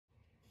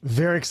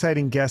Very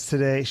exciting guest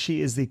today. She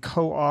is the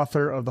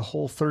co-author of the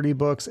Whole 30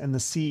 books and the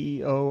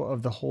CEO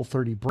of the Whole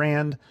 30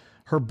 brand.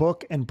 Her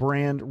book and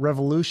brand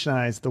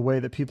revolutionized the way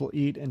that people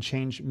eat and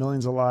changed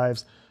millions of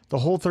lives. The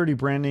Whole 30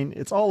 branding,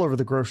 it's all over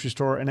the grocery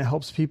store, and it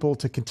helps people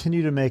to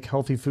continue to make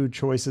healthy food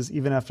choices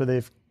even after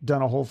they've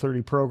done a Whole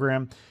 30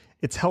 program.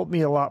 It's helped me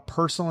a lot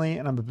personally,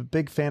 and I'm a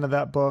big fan of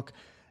that book.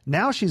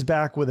 Now she's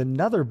back with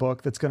another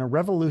book that's going to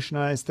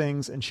revolutionize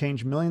things and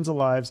change millions of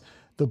lives,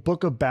 the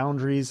Book of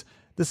Boundaries.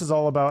 This is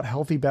all about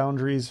healthy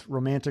boundaries,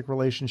 romantic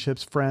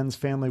relationships, friends,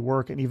 family,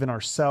 work, and even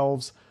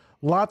ourselves.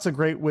 Lots of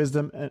great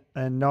wisdom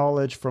and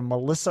knowledge from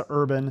Melissa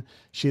Urban.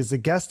 She is the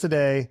guest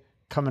today,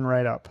 coming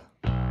right up.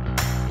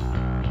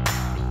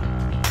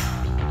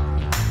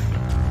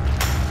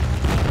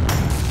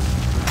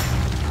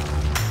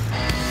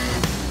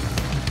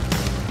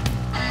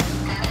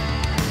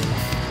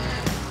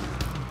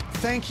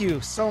 Thank you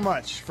so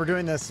much for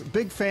doing this.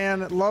 Big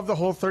fan. Love the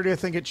Whole 30. I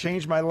think it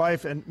changed my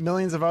life and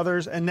millions of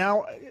others. And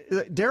now,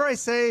 dare I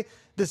say,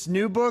 this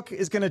new book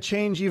is going to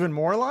change even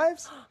more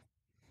lives?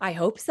 I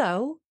hope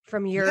so.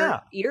 From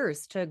your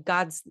ears to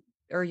God's,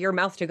 or your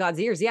mouth to God's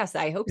ears. Yes,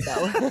 I hope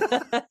so.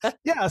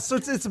 Yeah. So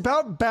it's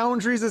about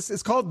boundaries.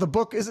 It's called the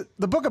book. Is it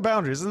the Book of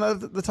Boundaries? Isn't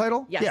that the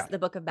title? Yes, yeah. The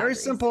Book of Boundaries.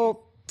 Very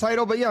simple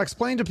title, but yeah,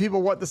 explain to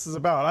people what this is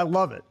about. I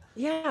love it.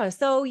 Yeah.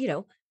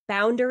 So,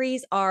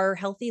 boundaries are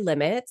healthy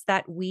limits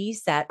that we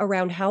set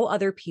around how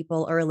other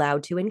people are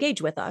allowed to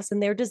engage with us.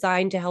 And they're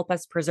designed to help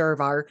us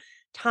preserve our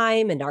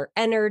time and our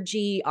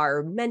energy,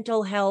 our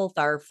mental health,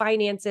 our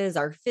finances,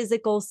 our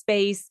physical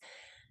space.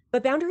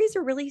 But boundaries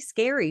are really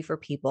scary for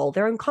people.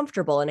 They're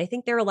uncomfortable. And I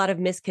think there are a lot of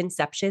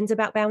misconceptions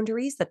about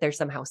boundaries, that they're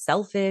somehow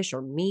selfish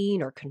or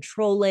mean or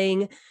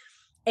controlling.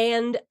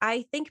 And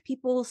I think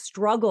people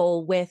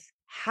struggle with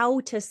how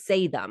to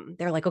say them.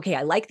 They're like, okay,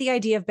 I like the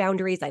idea of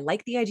boundaries. I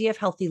like the idea of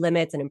healthy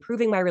limits and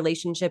improving my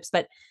relationships,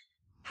 but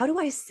how do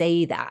I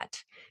say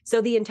that?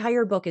 So the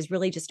entire book is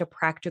really just a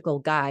practical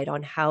guide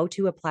on how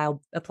to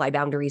apply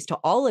boundaries to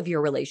all of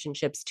your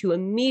relationships to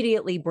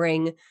immediately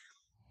bring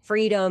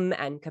freedom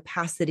and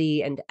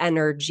capacity and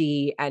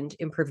energy and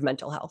improve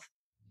mental health.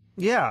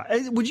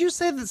 Yeah. Would you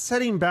say that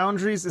setting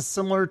boundaries is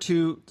similar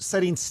to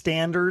setting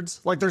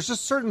standards? Like there's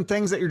just certain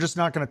things that you're just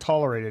not going to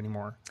tolerate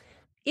anymore.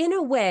 In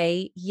a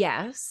way,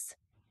 yes.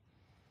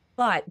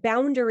 But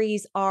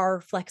boundaries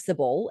are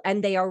flexible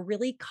and they are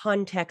really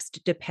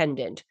context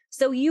dependent.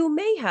 So you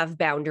may have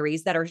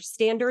boundaries that are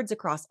standards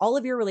across all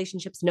of your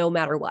relationships, no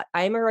matter what.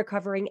 I am a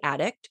recovering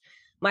addict.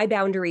 My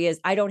boundary is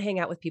I don't hang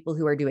out with people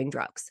who are doing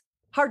drugs.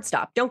 Hard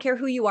stop. Don't care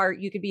who you are.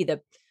 You could be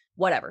the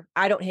whatever.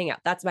 I don't hang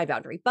out. That's my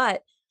boundary.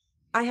 But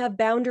I have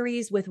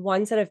boundaries with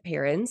one set of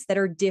parents that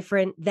are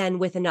different than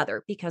with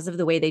another because of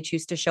the way they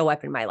choose to show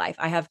up in my life.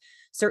 I have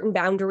certain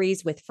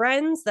boundaries with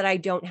friends that I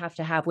don't have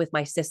to have with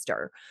my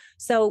sister.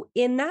 So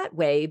in that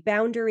way,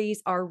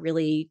 boundaries are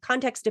really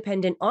context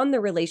dependent on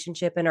the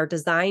relationship and are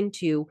designed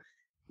to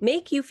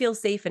make you feel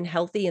safe and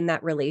healthy in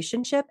that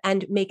relationship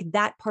and make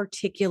that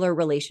particular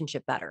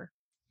relationship better.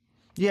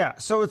 Yeah.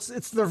 So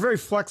they're very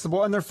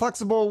flexible, and they're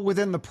flexible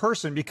within the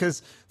person,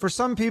 because for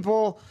some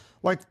people,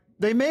 like,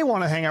 they may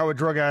want to hang out with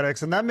drug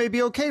addicts and that may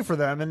be okay for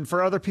them. And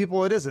for other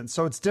people, it isn't.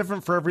 So it's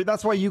different for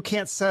that's why you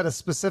can't set a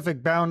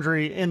specific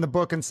boundary in the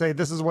book and say,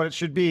 this is what it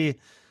should be.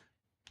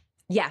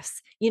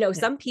 Yes.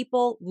 Some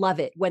people love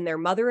it when their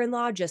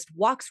mother-in-law just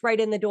walks right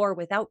in the door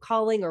without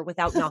calling or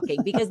without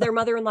knocking because their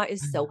mother-in-law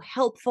is so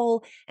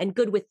helpful and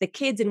good with the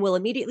kids and will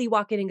immediately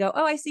walk in and go,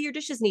 oh, I see your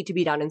dishes need to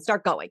be done, and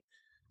start going.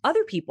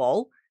 Other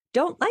people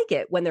don't like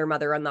it when their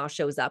mother-in-law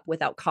shows up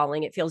without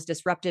calling. It feels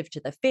disruptive to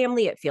the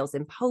family. It feels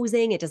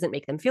imposing. It doesn't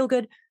make them feel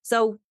good.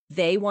 So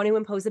they want to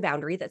impose a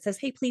boundary that says,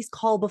 hey, please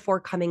call before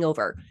coming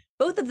over.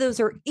 Both of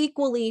those are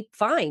equally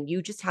fine.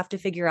 You just have to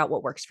figure out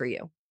what works for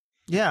you.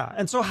 Yeah.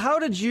 And so how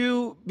did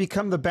you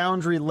become the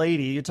boundary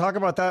lady? You talk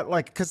about that,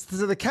 like, because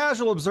to the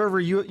casual observer,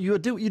 you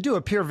do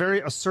appear very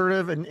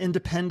assertive and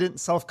independent,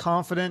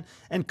 self-confident,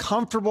 and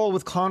comfortable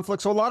with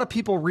conflict. So a lot of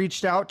people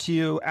reached out to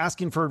you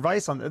asking for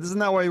advice on this. Isn't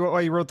that why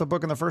you wrote the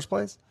book in the first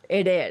place?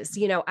 It is.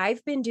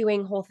 I've been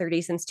doing Whole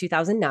 30 since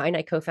 2009.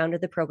 I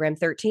co-founded the program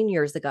 13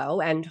 years ago,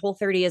 and Whole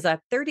 30 is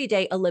a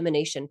 30-day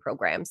elimination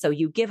program. So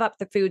you give up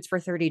the foods for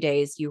 30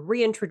 days, you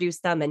reintroduce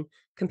them and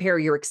compare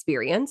your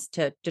experience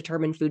to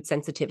determine food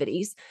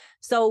sensitivities.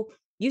 So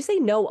you say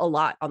no a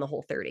lot on the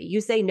Whole 30.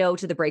 You say no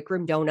to the break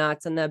room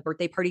donuts and the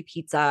birthday party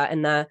pizza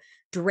and the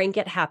drink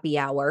at happy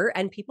hour.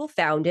 And people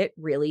found it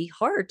really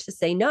hard to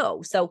say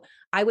no. So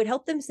I would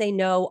help them say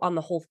no on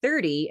the Whole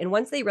 30. And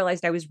once they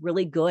realized I was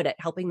really good at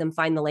helping them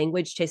find the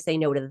language to say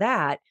no to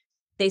that,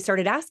 they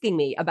started asking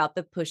me about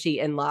the pushy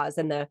in-laws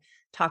and the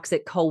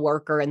toxic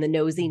coworker and the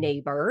nosy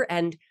neighbor.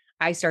 And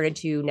I started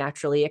to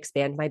naturally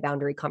expand my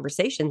boundary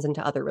conversations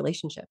into other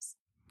relationships.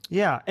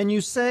 Yeah. And you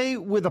say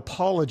with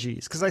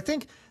apologies, because I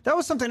think that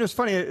was something that was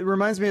funny. It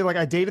reminds me of, like,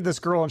 I dated this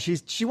girl and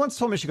she once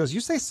told me, she goes,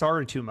 you say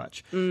sorry too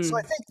much. So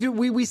I think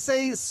we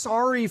say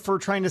sorry for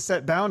trying to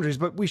set boundaries,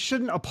 but we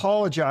shouldn't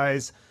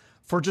apologize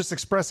for just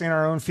expressing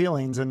our own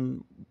feelings,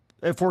 and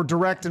if we're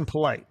direct and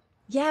polite.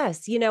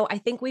 Yes. I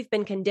think we've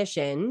been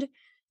conditioned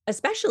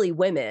especially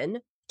women,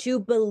 to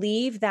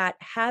believe that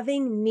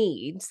having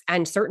needs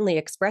and certainly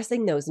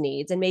expressing those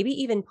needs and maybe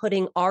even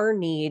putting our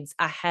needs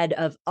ahead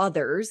of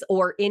others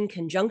or in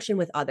conjunction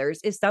with others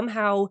is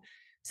somehow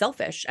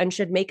selfish and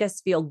should make us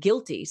feel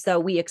guilty. So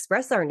we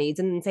express our needs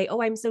and then say,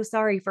 "Oh, I'm so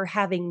sorry for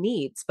having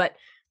needs." But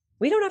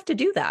we don't have to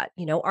do that.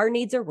 Our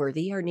needs are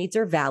worthy, our needs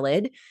are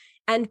valid.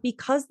 And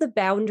because the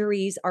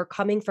boundaries are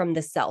coming from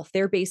the self,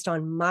 they're based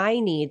on my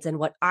needs and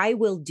what I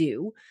will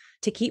do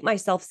to keep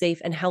myself safe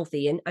and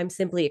healthy. And I'm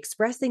simply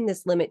expressing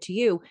this limit to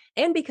you.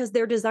 And because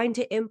they're designed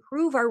to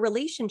improve our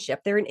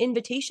relationship, they're an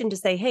invitation to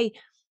say, "Hey,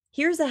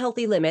 here's a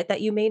healthy limit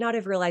that you may not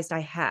have realized I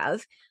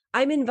have.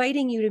 I'm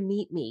inviting you to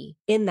meet me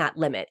in that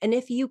limit. And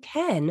if you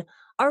can,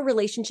 our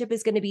relationship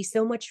is going to be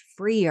so much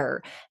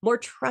freer, more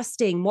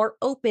trusting, more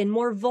open,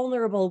 more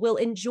vulnerable. We'll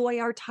enjoy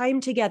our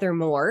time together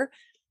more."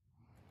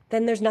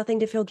 Then there's nothing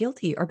to feel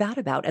guilty or bad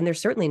about. And there's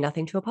certainly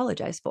nothing to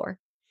apologize for.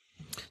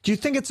 Do you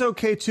think it's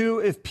okay too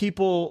if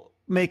people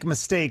make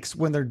mistakes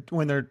when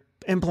they're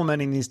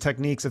implementing these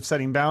techniques of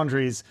setting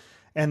boundaries,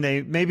 and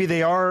maybe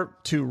they are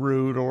too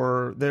rude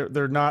or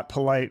they're not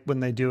polite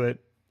when they do it?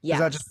 Yes. Is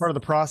that just part of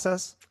the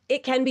process?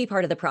 It can be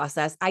part of the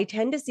process. I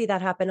tend to see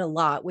that happen a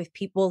lot with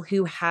people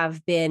who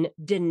have been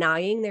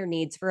denying their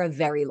needs for a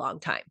very long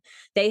time.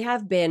 They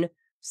have been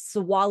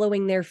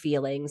swallowing their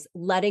feelings,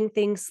 letting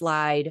things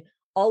slide,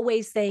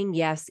 always saying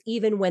yes,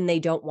 even when they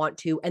don't want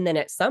to. And then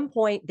at some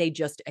point, they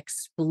just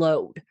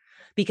explode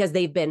because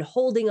they've been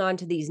holding on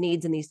to these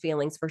needs and these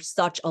feelings for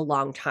such a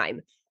long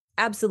time.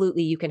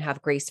 Absolutely, you can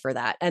have grace for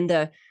that. And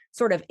the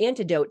sort of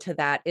antidote to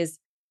that is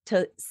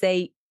to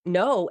say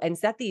no and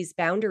set these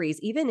boundaries,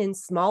 even in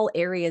small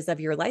areas of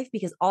your life,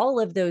 because all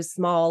of those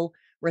small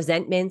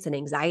resentments and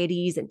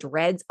anxieties and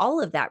dreads, all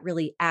of that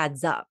really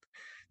adds up.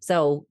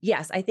 So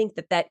yes, I think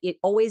that it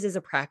always is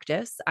a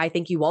practice. I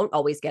think you won't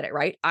always get it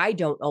right. I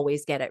don't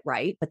always get it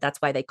right, but that's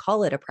why they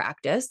call it a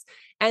practice.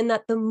 And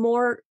that the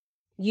more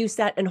you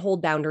set and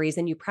hold boundaries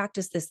and you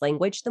practice this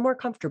language, the more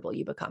comfortable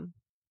you become.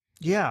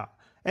 Yeah.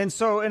 And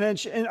so, and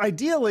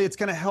ideally, it's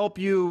going to help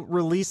you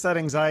release that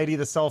anxiety,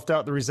 the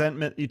self-doubt, the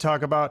resentment you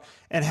talk about,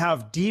 and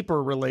have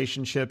deeper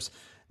relationships.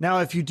 Now,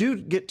 if you do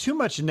get too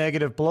much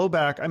negative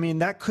blowback, I mean,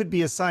 that could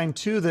be a sign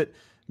too that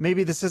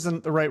maybe this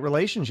isn't the right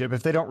relationship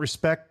if they don't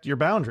respect your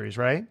boundaries,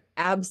 right?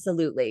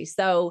 Absolutely.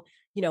 So,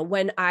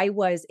 when I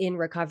was in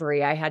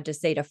recovery, I had to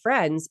say to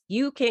friends,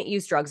 "You can't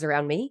use drugs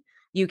around me.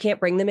 You can't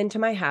bring them into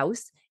my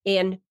house.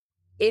 And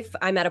if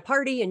I'm at a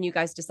party and you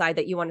guys decide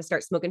that you want to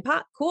start smoking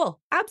pot, cool.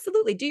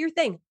 Absolutely. Do your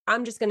thing.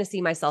 I'm just going to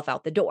see myself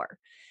out the door."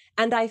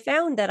 And I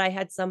found that I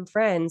had some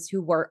friends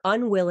who were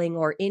unwilling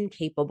or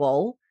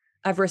incapable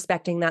of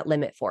respecting that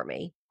limit for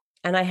me.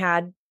 And I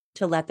had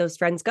to let those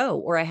friends go,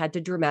 or I had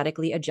to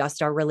dramatically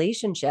adjust our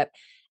relationship.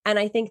 And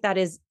I think that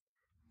is,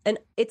 and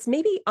it's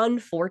maybe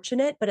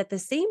unfortunate, but at the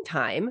same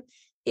time,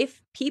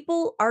 if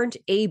people aren't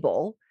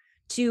able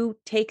to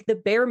take the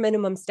bare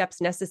minimum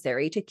steps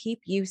necessary to keep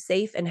you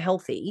safe and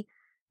healthy,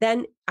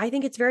 then I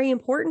think it's very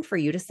important for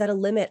you to set a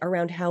limit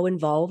around how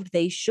involved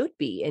they should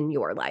be in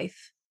your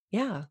life.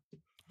 Yeah.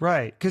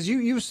 Right. Because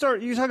you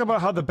talk about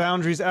how the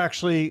boundaries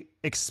actually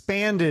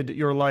expanded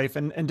your life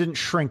and didn't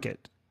shrink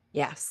it.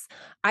 Yes.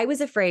 I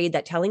was afraid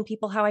that telling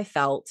people how I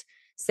felt,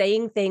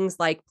 saying things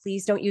like,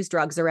 "Please don't use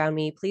drugs around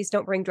me. Please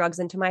don't bring drugs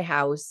into my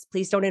house.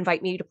 Please don't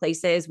invite me to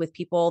places with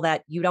people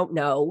that you don't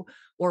know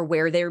or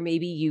where they're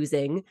maybe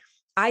using."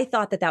 I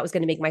thought that that was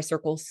going to make my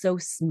circle so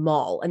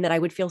small and that I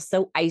would feel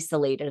so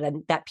isolated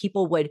and that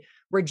people would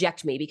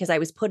reject me because I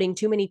was putting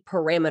too many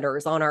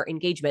parameters on our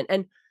engagement.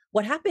 And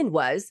what happened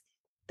was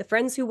the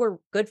friends who were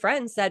good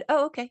friends said,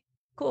 "Oh, okay,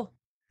 cool."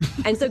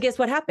 And so guess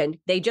what happened?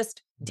 They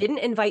just didn't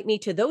invite me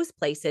to those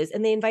places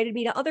and they invited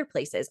me to other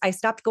places. I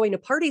stopped going to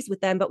parties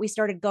with them, but we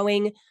started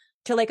going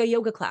to like a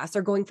yoga class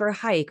or going for a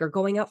hike or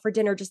going out for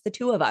dinner, just the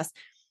two of us.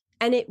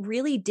 And it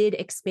really did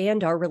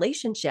expand our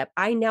relationship.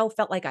 I now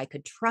felt like I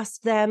could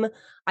trust them.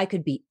 I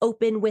could be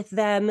open with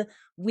them.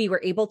 We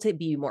were able to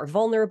be more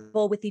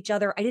vulnerable with each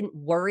other. I didn't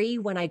worry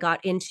when I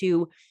got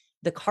into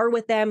the car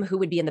with them, who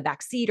would be in the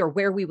back seat or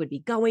where we would be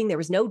going. There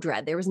was no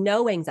dread. There was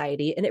no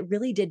anxiety. And it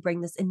really did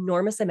bring this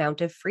enormous amount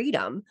of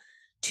freedom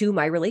to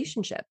my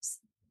relationships.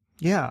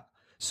 Yeah.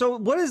 So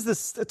what is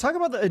this? Talk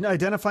about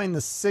identifying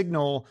the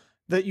signal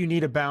that you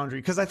need a boundary.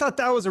 Because I thought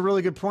that was a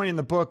really good point in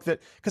the book, that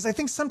because I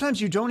think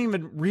sometimes you don't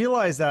even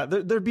realize that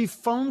there'd be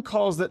phone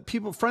calls that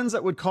friends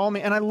that would call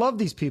me, and I love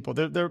these people.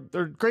 They're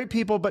great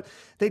people, but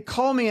they'd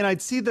call me and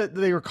I'd see that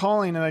they were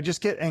calling and I just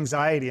get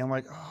anxiety. I'm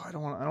like, oh, I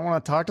don't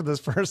want to talk to this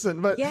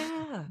person. But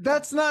yeah,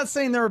 that's not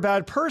saying they're a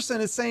bad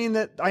person. It's saying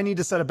that I need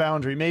to set a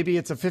boundary. Maybe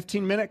it's a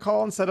 15-minute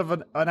call instead of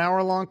an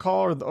hour-long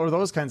call or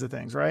those kinds of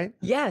things, right?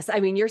 Yes. I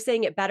mean, you're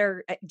saying it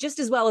better, just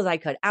as well as I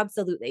could.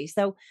 Absolutely.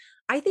 So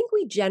I think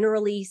we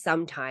generally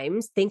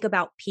sometimes think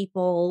about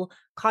people,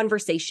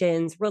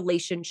 conversations,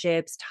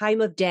 relationships,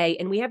 time of day,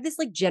 and we have this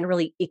like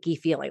generally icky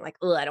feeling like,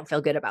 "Oh, I don't feel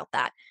good about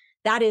that."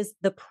 That is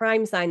the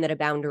prime sign that a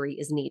boundary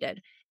is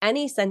needed.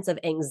 Any sense of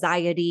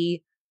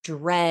anxiety,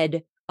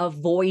 dread,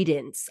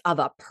 avoidance of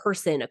a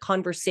person, a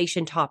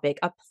conversation topic,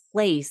 a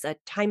place, a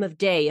time of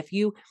day, if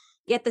you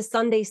get the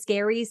Sunday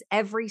scaries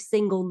every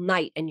single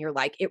night and you're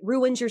like, it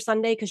ruins your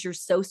Sunday because you're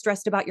so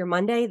stressed about your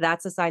Monday,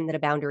 that's a sign that a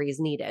boundary is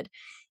needed.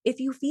 If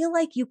you feel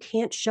like you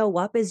can't show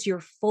up as your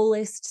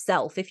fullest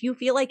self, if you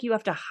feel like you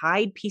have to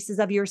hide pieces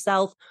of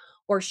yourself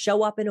or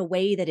show up in a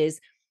way that is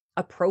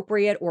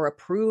appropriate or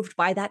approved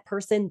by that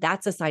person,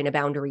 that's a sign a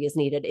boundary is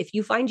needed. If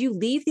you find you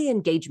leave the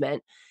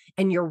engagement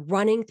and you're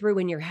running through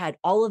in your head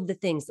all of the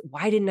things,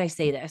 why didn't I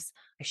say this?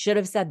 I should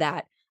have said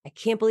that. I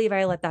can't believe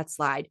I let that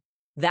slide.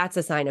 That's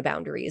a sign a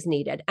boundary is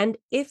needed. And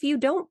if you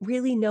don't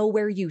really know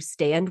where you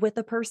stand with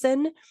a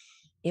person,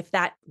 if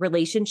that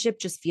relationship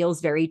just feels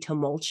very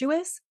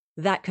tumultuous,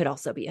 that could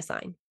also be a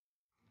sign.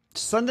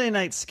 Sunday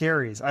night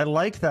scaries. I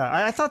like that.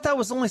 I thought that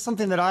was only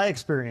something that I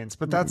experienced,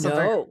 but that's a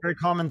very, very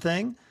common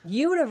thing.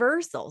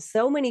 Universal.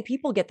 So many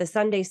people get the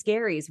Sunday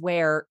scaries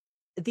where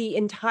the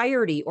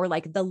entirety or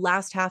like the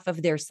last half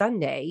of their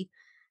Sunday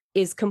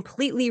is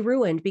completely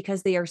ruined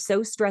because they are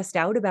so stressed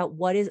out about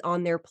what is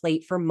on their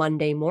plate for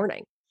Monday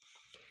morning.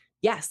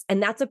 Yes.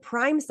 And that's a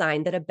prime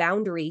sign that a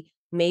boundary,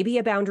 maybe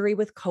a boundary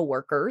with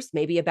coworkers,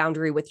 maybe a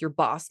boundary with your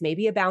boss,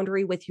 maybe a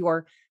boundary with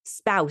your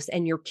spouse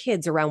and your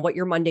kids around what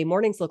your Monday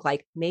mornings look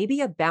like,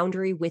 maybe a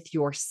boundary with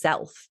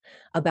yourself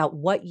about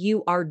what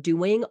you are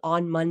doing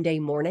on Monday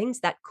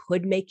mornings that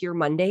could make your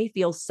Monday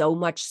feel so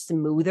much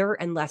smoother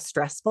and less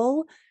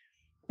stressful.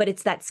 But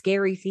it's that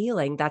scary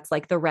feeling that's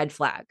like the red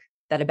flag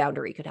that a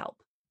boundary could help.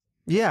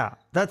 Yeah,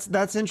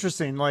 that's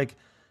interesting. Like,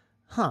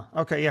 huh.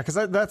 Okay. Yeah. Cause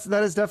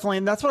that is definitely,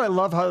 and that's what I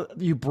love, how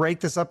you break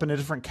this up into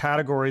different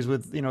categories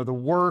with, you know, the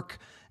work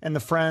and the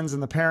friends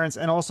and the parents.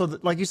 And also,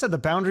 like you said, the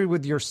boundary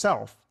with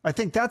yourself. I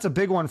think that's a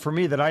big one for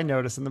me that I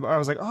noticed. And I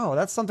was like, oh,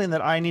 that's something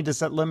that I need to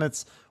set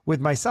limits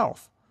with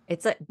myself.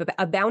 It's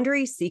a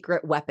boundary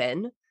secret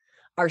weapon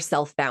are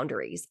self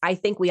boundaries. I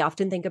think we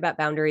often think about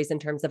boundaries in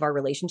terms of our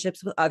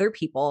relationships with other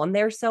people, and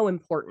they're so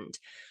important.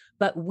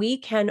 But we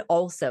can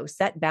also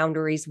set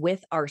boundaries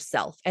with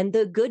ourselves. And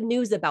the good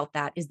news about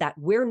that is that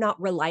we're not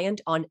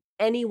reliant on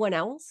anyone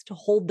else to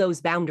hold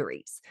those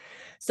boundaries.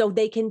 So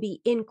they can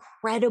be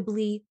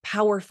incredibly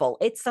powerful.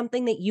 It's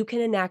something that you can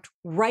enact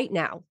right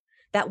now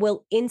that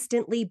will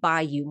instantly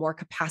buy you more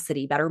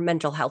capacity, better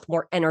mental health,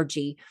 more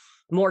energy,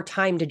 more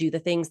time to do the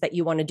things that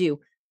you want to do.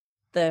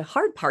 The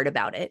hard part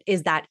about it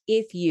is that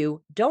if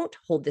you don't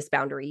hold this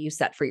boundary you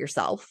set for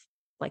yourself,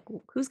 like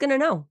who's going to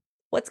know?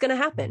 What's going to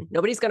happen?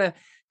 Nobody's going to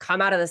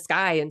come out of the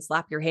sky and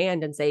slap your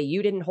hand and say,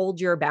 you didn't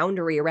hold your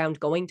boundary around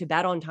going to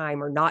bed on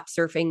time or not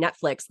surfing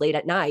Netflix late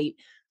at night.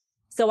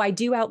 So I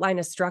do outline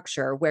a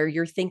structure where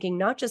you're thinking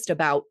not just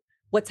about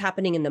what's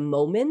happening in the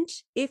moment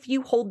if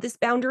you hold this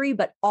boundary,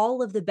 but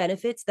all of the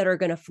benefits that are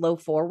going to flow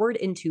forward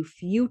into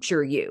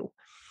future you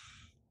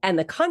and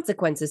the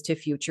consequences to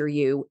future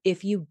you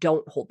if you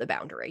don't hold the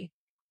boundary.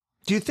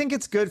 Do you think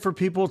it's good for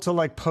people to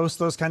like post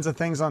those kinds of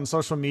things on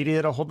social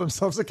media to hold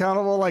themselves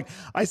accountable? Like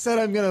I said,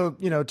 I'm going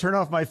to, you know, turn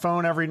off my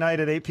phone every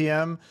night at 8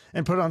 p.m.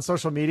 and put it on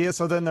social media.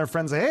 So then their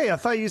friends say, hey, I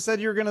thought you said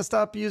you were going to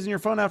stop using your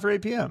phone after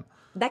 8 p.m.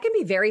 That can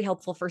be very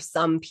helpful for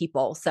some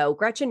people. So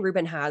Gretchen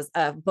Rubin has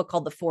a book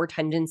called The Four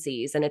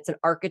Tendencies, and it's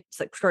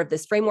sort of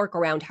this framework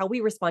around how we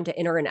respond to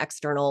inner and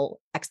external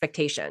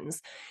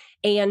expectations.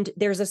 And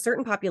there's a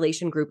certain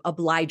population group,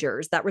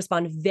 obligers, that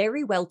respond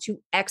very well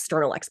to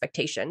external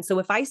expectations. So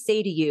if I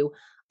say to you,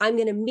 I'm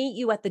going to meet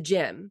you at the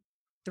gym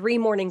 3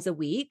 mornings a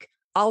week,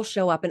 I'll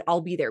show up and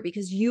I'll be there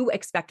because you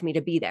expect me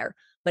to be there.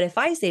 But if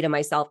I say to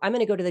myself, I'm going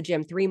to go to the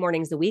gym 3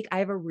 mornings a week, I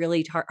have a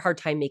really hard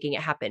time making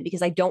it happen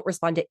because I don't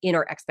respond to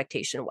inner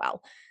expectation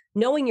well.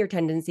 Knowing your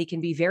tendency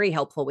can be very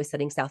helpful with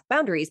setting self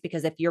boundaries,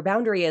 because if your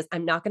boundary is,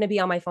 I'm not going to be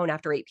on my phone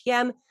after 8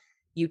 p.m.,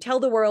 you tell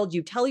the world,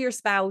 you tell your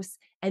spouse,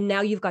 and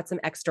now you've got some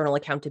external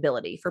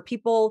accountability. For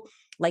people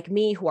like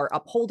me who are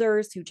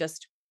upholders, who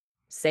just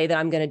say that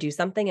I'm going to do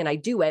something and I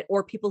do it,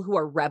 or people who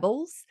are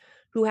rebels,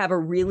 who have a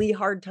really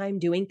hard time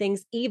doing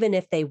things, even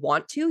if they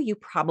want to, you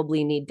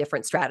probably need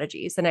different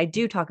strategies. And I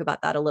do talk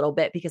about that a little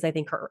bit because I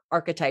think her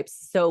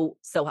archetype's so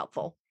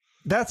helpful.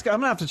 I'm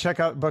gonna have to check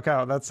out book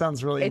out. That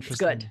sounds really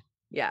interesting. It's good.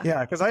 Yeah.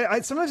 Yeah. Cause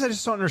I sometimes I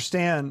just don't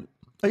understand.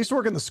 I used to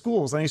work in the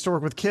schools and I used to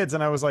work with kids,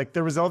 and I was like,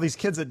 there was all these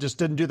kids that just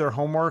didn't do their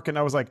homework. And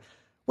I was like,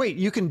 wait,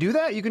 you can do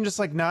that? You can just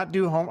like not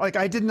do home. Like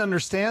I didn't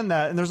understand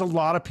that. And there's a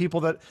lot of people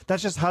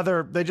that's just how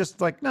they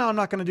just like, no, I'm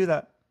not going to do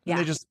that.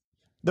 And Yeah.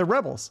 they're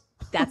rebels.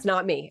 That's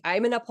not me.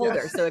 I'm an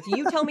upholder. So if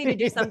you tell me to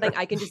do something,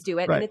 I can just do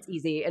it, Right. and it's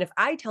easy. And if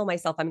I tell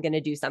myself I'm going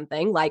to do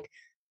something like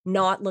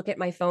not look at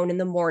my phone in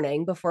the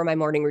morning before my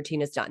morning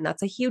routine is done,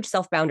 that's a huge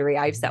self boundary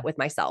I've set with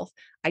myself.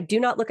 I do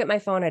not look at my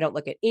phone. I don't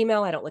look at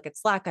email. I don't look at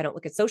Slack. I don't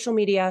look at social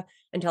media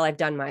until I've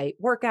done my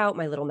workout,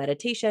 my little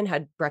meditation,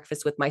 had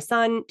breakfast with my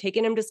son,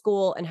 taken him to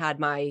school, and had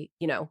my,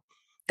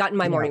 gotten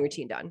my morning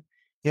routine done.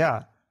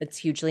 Yeah. It's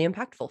hugely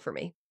impactful for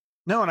me.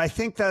 No, and I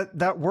think that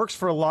that works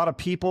for a lot of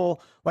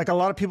people, like a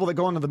lot of people that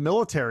go into the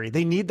military.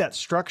 They need that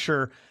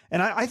structure.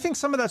 And I think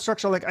some of that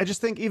structure, like I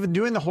just think even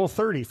doing the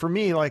Whole30 for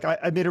me, like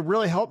I made it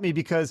really helped me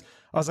because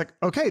I was like,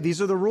 okay,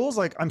 these are the rules.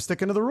 Like I'm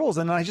sticking to the rules.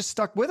 And I just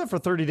stuck with it for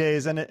 30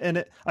 days.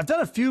 And I've done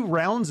a few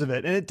rounds of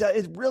it, and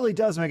it really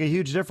does make a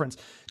huge difference.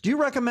 Do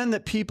you recommend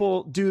that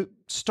people do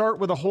start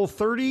with a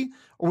Whole30,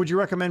 or would you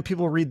recommend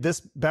people read this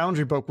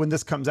boundary book when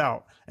this comes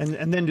out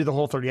and then do the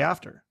Whole30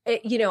 after?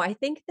 I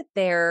think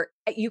that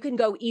you can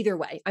go either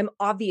way. I'm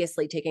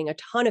obviously taking a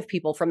ton of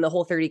people from the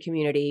Whole30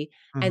 community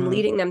and Mm-hmm.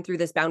 leading them through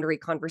this boundary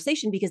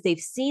conversation because they've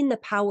seen the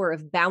power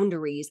of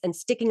boundaries and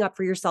sticking up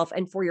for yourself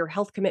and for your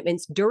health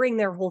commitments during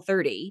their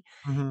Whole30.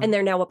 Mm-hmm. And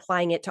they're now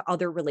applying it to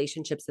other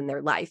relationships in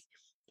their life.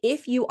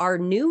 If you are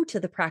new to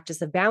the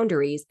practice of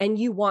boundaries and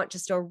you want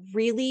just a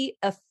really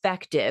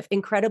effective,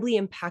 incredibly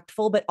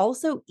impactful, but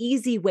also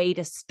easy way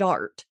to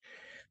start,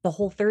 the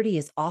Whole30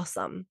 is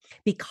awesome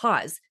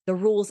because the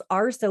rules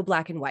are so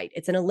black and white.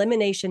 It's an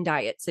elimination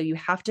diet. So you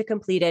have to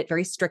complete it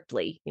very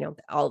strictly.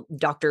 All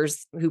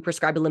doctors who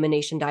prescribe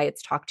elimination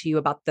diets talk to you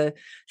about the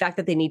fact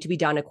that they need to be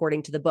done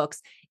according to the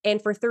books.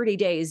 And for 30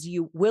 days,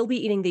 you will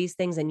be eating these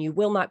things and you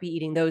will not be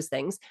eating those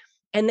things.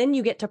 And then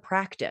you get to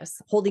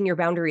practice holding your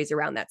boundaries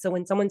around that. So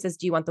when someone says,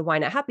 "Do you want the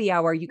wine at happy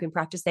hour?" you can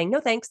practice saying, "No,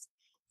 thanks."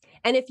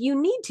 And if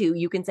you need to,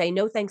 you can say,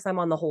 "No, thanks, I'm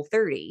on the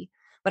Whole30."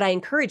 But I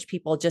encourage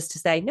people just to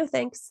say, "No,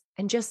 thanks,"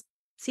 and just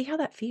see how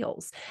that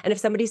feels. And if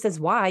somebody says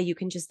why, you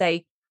can just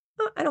say,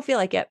 "Oh, I don't feel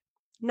like it.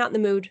 I'm not in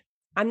the mood.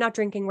 I'm not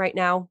drinking right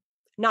now.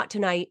 Not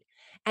tonight."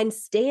 And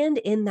stand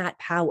in that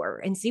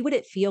power and see what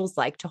it feels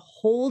like to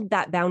hold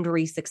that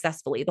boundary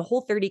successfully. The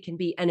Whole30 can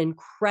be an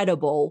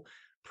incredible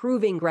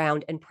proving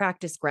ground and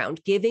practice ground,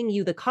 giving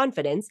you the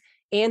confidence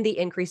and the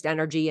increased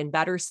energy and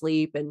better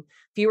sleep and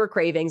fewer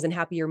cravings and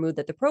happier mood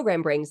that the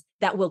program brings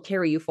that will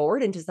carry you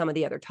forward into some of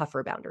the other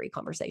tougher boundary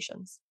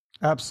conversations.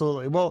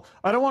 Absolutely. Well,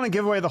 I don't want to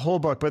give away the whole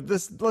book, but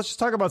let's just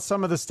talk about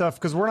some of this stuff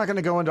because we're not going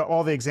to go into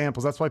all the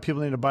examples. That's why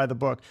people need to buy the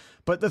book.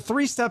 But the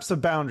 3 steps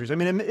of boundaries, I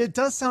mean, it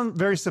does sound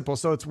very simple.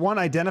 So it's 1,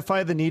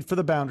 identify the need for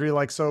the boundary.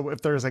 Like, so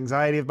if there's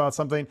anxiety about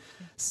something,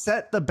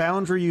 set the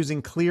boundary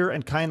using clear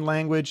and kind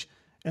language.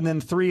 And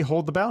then 3,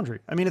 hold the boundary.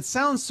 I mean, it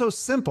sounds so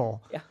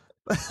simple. Yeah.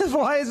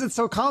 Why is it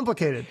so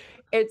complicated?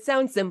 It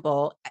sounds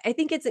simple. I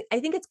think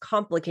it's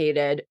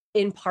complicated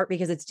in part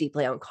because it's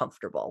deeply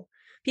uncomfortable.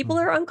 People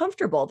are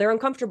uncomfortable. They're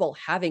uncomfortable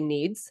having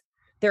needs.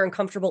 They're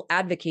uncomfortable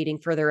advocating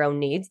for their own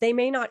needs. They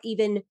may not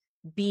even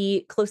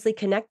be closely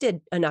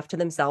connected enough to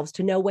themselves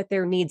to know what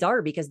their needs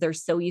are because they're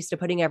so used to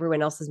putting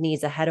everyone else's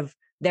needs ahead of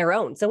their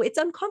own. So it's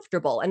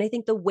uncomfortable. And I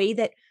think the way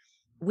that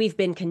we've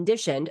been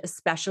conditioned,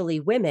 especially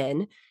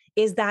women,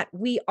 is that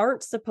we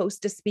aren't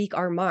supposed to speak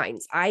our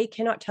minds. I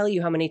cannot tell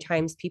you how many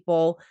times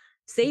people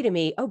say to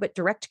me, "Oh, but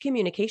direct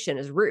communication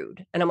is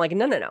rude." And I'm like,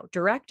 no, no, no.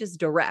 Direct is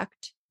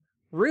direct.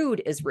 Rude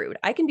is rude.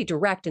 I can be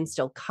direct and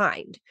still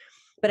kind.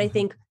 But I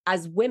think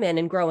as women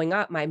and growing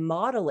up, my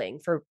modeling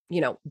for,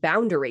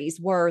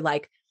 boundaries were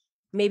like,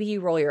 maybe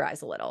you roll your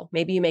eyes a little.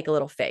 Maybe you make a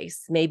little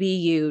face. Maybe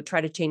you try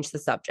to change the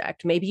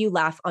subject. Maybe you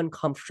laugh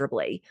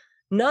uncomfortably.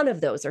 None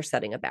of those are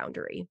setting a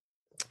boundary.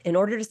 In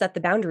order to set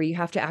the boundary, you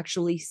have to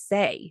actually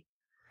say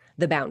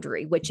the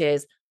boundary, which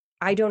is,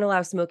 "I don't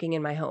allow smoking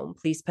in my home.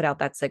 Please put out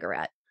that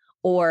cigarette."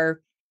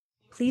 Or,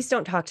 "Please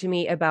don't talk to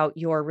me about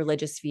your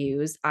religious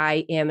views.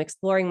 I am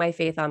exploring my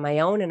faith on my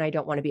own and I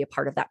don't want to be a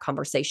part of that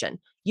conversation."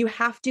 You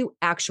have to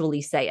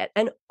actually say it.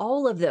 And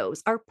all of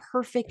those are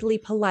perfectly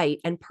polite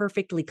and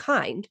perfectly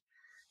kind,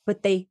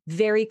 but they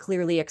very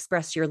clearly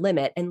express your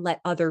limit and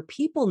let other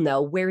people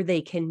know where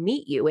they can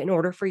meet you in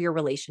order for your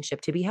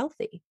relationship to be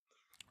healthy.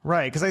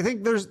 Right. Because I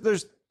think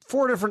there's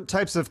 4 different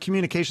types of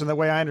communication. The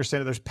way I understand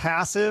it, there's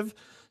passive.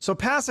 So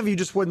passive, you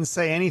just wouldn't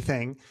say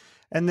anything.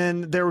 And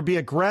then there would be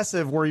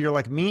aggressive where you're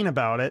like mean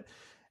about it.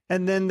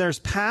 And then there's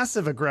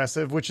passive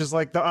aggressive, which is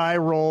like the eye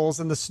rolls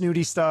and the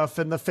snooty stuff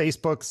and the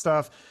Facebook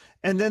stuff.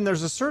 And then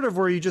there's assertive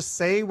where you just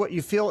say what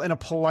you feel in a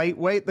polite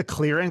way, the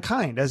clear and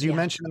kind, as you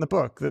mentioned in the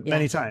book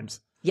many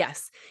times.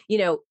 Yes.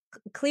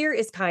 Clear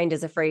is kind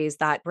is a phrase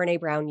that Brene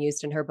Brown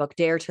used in her book,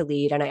 Dare to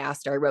Lead. And I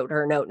wrote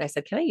her a note and I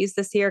said, "Can I use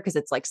this here? Because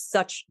it's like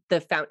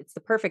it's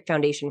the perfect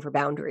foundation for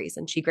boundaries."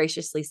 And she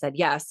graciously said,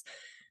 "Yes,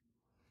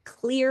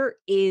 clear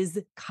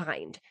is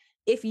kind."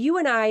 If you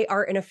and I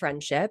are in a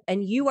friendship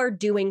and you are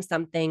doing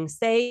something,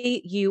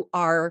 say you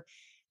are,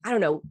 I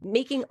don't know,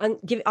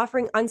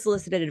 offering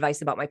unsolicited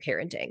advice about my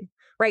parenting,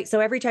 right?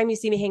 So every time you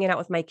see me hanging out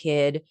with my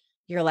kid,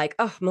 you're like,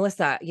 "Oh,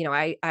 Melissa,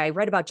 I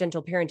read about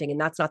gentle parenting and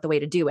that's not the way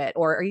to do it."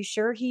 Or, "Are you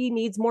sure he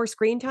needs more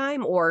screen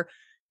time?" Or,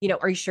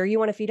 "Are you sure you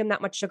want to feed him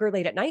that much sugar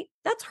late at night?"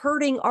 That's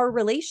hurting our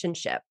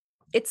relationship.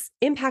 It's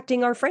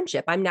impacting our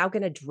friendship. I'm now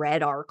going to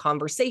dread our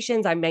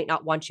conversations. I might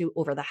not want you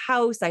over the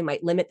house. I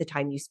might limit the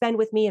time you spend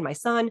with me and my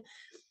son.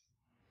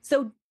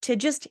 So to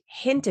just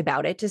hint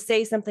about it, to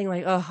say something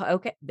like, "Oh,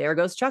 okay, there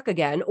goes Chuck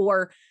again,"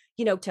 or,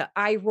 to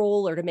eye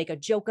roll or to make a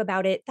joke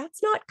about it,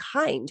 that's not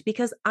kind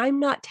because I'm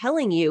not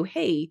telling you,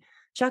 "Hey,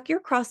 Chuck, you're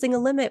crossing a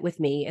limit with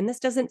me and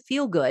this doesn't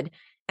feel good.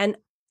 And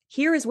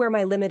here is where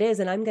my limit is.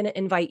 And I'm going to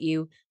invite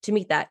you to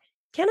meet that."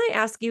 Can I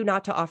ask you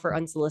not to offer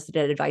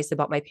unsolicited advice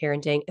about my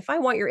parenting? If I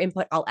want your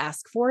input, I'll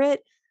ask for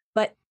it,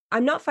 but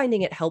I'm not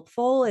finding it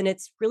helpful. And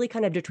it's really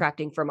kind of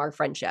detracting from our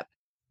friendship.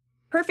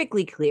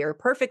 Perfectly clear,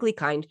 perfectly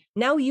kind.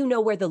 Now you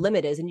know where the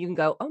limit is and you can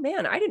go, oh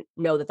man, I didn't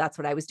know that that's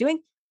what I was doing.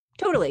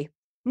 Totally.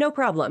 No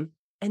problem.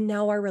 And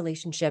now our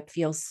relationship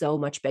feels so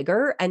much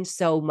bigger and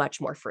so much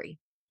more free.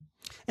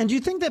 And do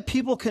you think that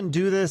people can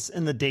do this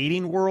in the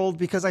dating world?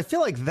 Because I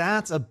feel like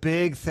that's a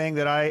big thing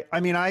that I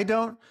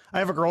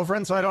have a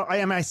girlfriend, so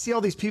I see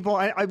all these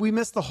people. We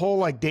miss the whole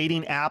like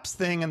dating apps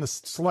thing and the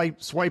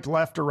swipe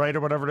left or right or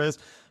whatever it is.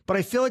 But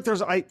I feel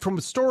like from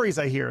stories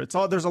I hear,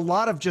 there's a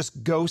lot of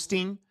just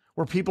ghosting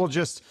where people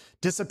just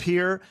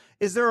disappear.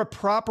 Is there a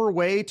proper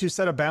way to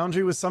set a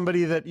boundary with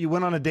somebody that you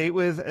went on a date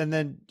with and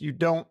then you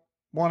don't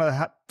want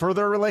to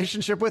further a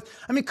relationship with?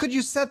 I mean, could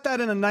you set that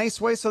in a nice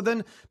way? So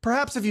then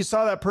perhaps if you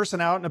saw that person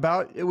out and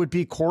about, it would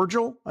be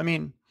cordial. I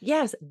mean,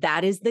 yes,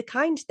 that is the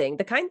kind thing.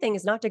 The kind thing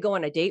is not to go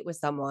on a date with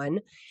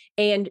someone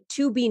and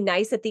to be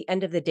nice at the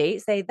end of the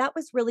date, say, that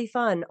was really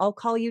fun. I'll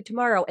call you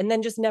tomorrow. And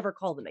then just never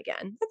call them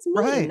again. That's mean.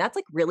 Right. That's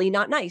like really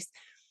not nice.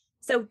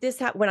 So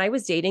when I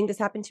was dating, this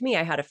happened to me.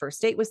 I had a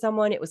first date with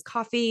someone. It was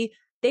coffee.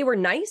 They were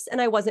nice and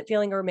I wasn't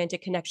feeling a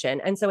romantic connection.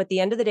 And so at the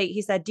end of the date,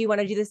 he said, do you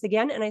want to do this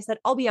again? And I said,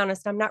 I'll be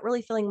honest, I'm not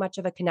really feeling much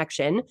of a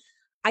connection.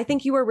 I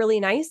think you were really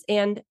nice.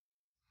 And,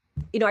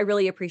 I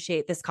really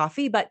appreciate this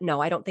coffee, but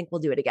no, I don't think we'll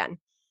do it again.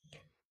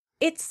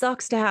 It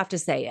sucks to have to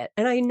say it.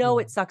 And I know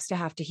it sucks to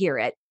have to hear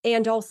it.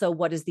 And also,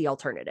 what is the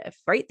alternative,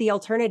 right? The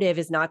alternative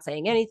is not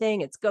saying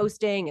anything. It's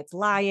ghosting. It's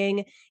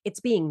lying. It's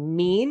being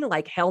mean.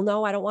 Like, hell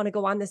no, I don't want to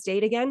go on this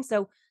date again.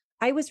 So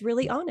I was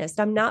really honest.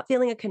 I'm not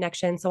feeling a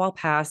connection, so I'll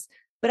pass.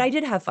 But I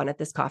did have fun at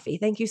this coffee.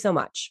 Thank you so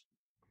much.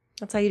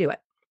 That's how you do it.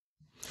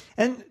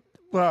 And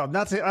well,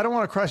 I don't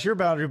want to cross your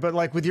boundary, but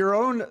like with your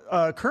own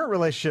current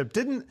relationship,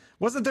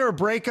 wasn't there a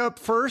breakup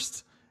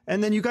first?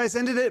 And then you guys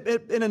ended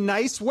it in a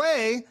nice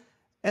way.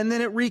 And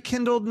then it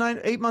rekindled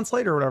 8 months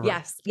later or whatever.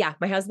 Yes. Yeah.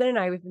 My husband and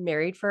I, we've been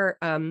married for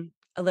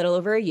a little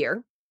over a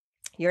year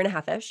and a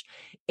half-ish.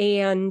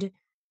 And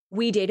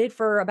we dated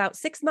for about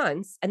 6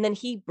 months. And then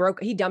he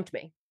dumped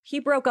me. He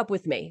broke up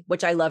with me,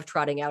 which I love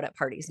trotting out at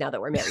parties now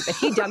that we're married, but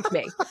he dumped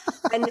me.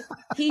 And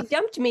he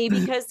dumped me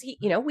because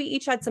we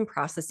each had some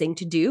processing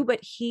to do, but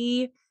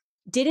he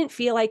didn't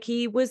feel like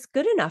he was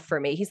good enough for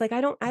me. He's like, I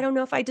don't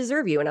know if I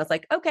deserve you. And I was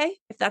like, okay,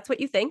 if that's what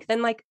you think,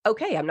 then like,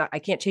 okay, I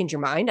can't change your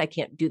mind. I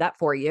can't do that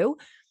for you.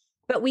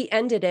 But we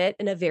ended it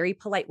in a very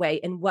polite way.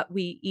 And what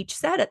we each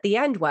said at the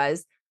end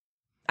was,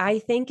 I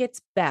think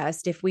it's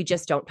best if we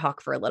just don't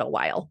talk for a little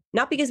while,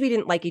 not because we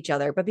didn't like each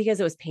other, but because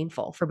it was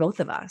painful for both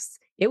of us.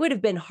 It would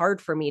have been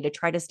hard for me to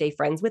try to stay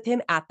friends with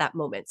him at that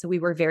moment. So we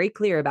were very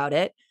clear about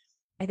it.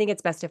 I think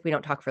it's best if we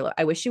don't talk for a little.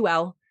 I wish you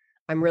well.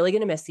 I'm really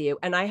going to miss you.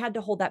 And I had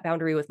to hold that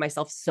boundary with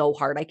myself so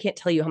hard. I can't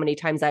tell you how many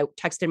times I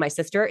texted my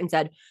sister and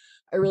said,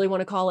 I really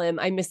want to call him.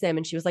 I miss him.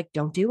 And she was like,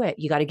 don't do it.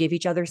 You got to give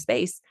each other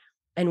space.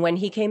 And when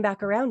he came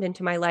back around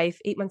into my life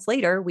 8 months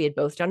later, we had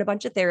both done a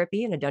bunch of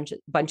therapy and a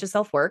bunch of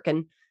self-work,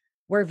 and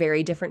we're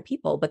very different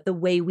people. But the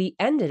way we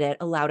ended it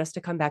allowed us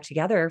to come back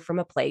together from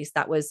a place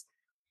that was,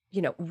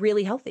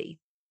 really healthy.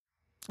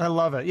 I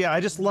love it. Yeah.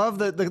 I just love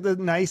the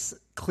nice,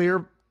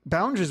 clear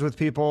boundaries with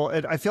people.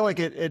 I feel like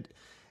it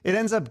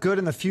ends up good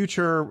in the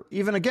future.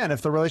 Even again,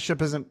 if the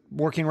relationship isn't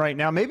working right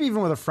now, maybe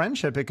even with a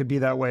friendship, it could be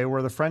that way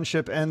where the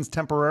friendship ends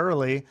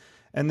temporarily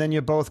and then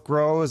you both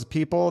grow as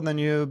people and then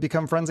you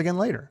become friends again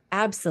later.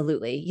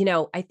 Absolutely.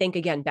 I think,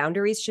 again,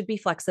 boundaries should be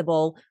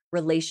flexible.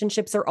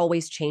 Relationships are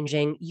always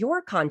changing.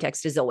 Your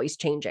context is always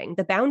changing.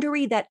 The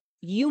boundary that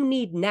you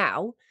need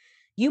now,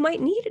 you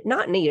might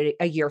not need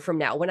a year from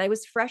now. When I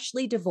was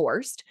freshly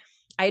divorced,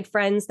 I had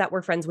friends that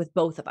were friends with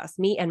both of us,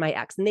 me and my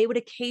ex, and they would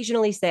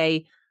occasionally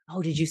say,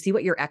 oh, did you see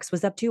what your ex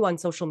was up to on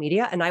social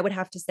media? And I would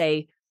have to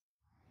say,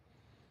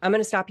 I'm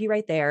going to stop you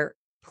right there.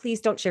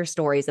 Please don't share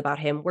stories about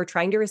him. We're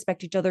trying to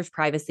respect each other's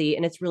privacy.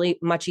 And it's really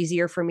much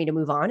easier for me to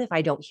move on if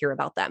I don't hear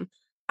about them.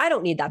 I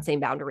don't need that same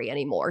boundary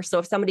anymore. So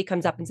if somebody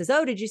comes up and says,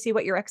 oh, did you see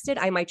what your ex did?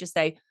 I might just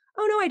say,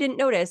 oh, no, I didn't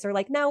notice. Or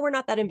like, no, we're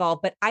not that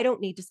involved, but I don't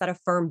need to set a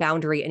firm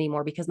boundary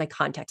anymore because my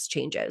context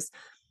changes.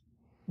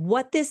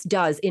 What this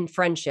does in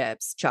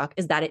friendships, Chuck,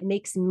 is that it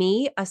makes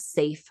me a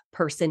safe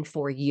person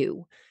for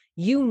you.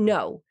 You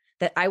know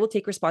that I will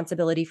take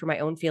responsibility for my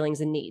own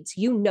feelings and needs.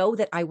 You know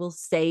that I will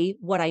say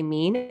what I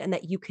mean and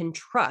that you can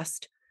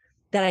trust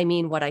that I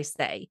mean what I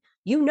say.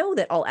 You know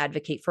that I'll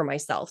advocate for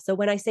myself. So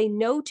when I say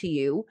no to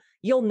you,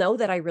 you'll know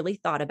that I really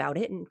thought about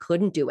it and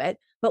couldn't do it.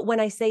 But when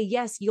I say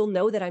yes, you'll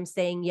know that I'm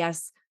saying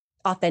yes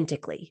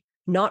authentically,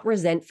 not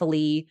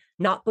resentfully,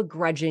 not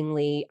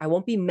begrudgingly. I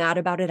won't be mad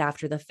about it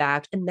after the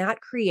fact. And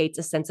that creates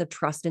a sense of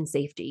trust and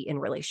safety in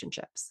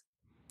relationships.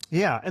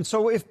 Yeah. And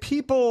so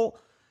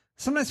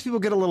sometimes people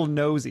get a little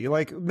nosy,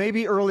 like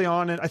maybe early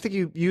on, and I think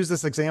you use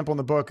this example in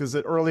the book, is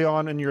that early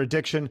on in your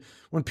addiction,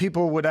 when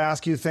people would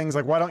ask you things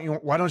like, why don't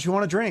you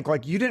want to drink?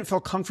 Like you didn't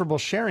feel comfortable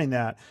sharing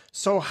that.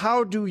 So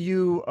how do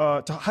you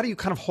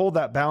kind of hold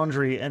that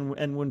boundary?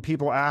 And when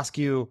people ask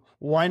you,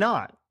 why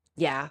not?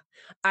 Yeah.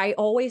 I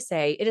always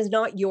say it is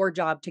not your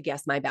job to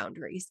guess my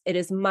boundaries. It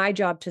is my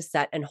job to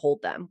set and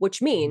hold them,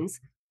 which means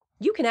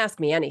you can ask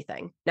me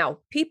anything. Now,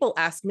 people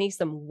ask me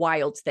some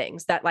wild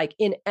things that, like,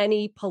 in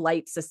any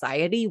polite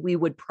society, we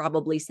would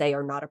probably say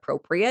are not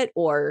appropriate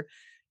or,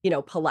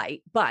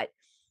 polite. But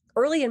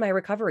early in my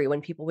recovery,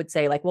 when people would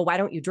say, like, well, why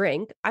don't you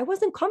drink? I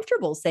wasn't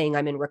comfortable saying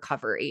I'm in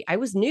recovery. I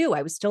was new,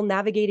 I was still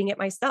navigating it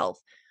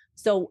myself.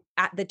 So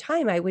at the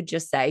time, I would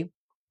just say,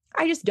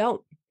 I just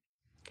don't.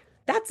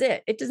 That's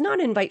it. It does not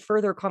invite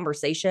further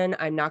conversation.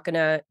 I'm not going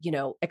to,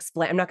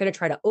 explain. I'm not going to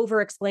try to over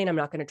explain. I'm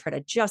not going to try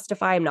to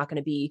justify. I'm not going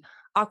to be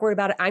awkward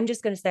about it. I'm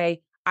just going to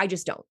say, I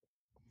just don't.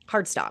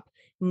 Hard stop.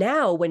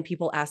 Now, when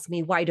people ask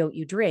me, why don't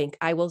you drink?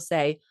 I will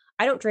say,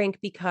 I don't drink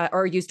because,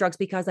 or use drugs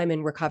because I'm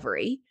in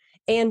recovery.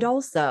 And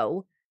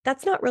also,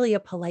 that's not really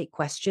a polite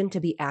question to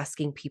be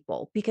asking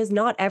people because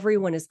not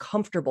everyone is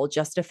comfortable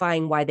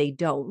justifying why they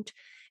don't.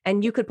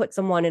 And you could put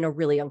someone in a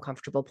really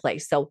uncomfortable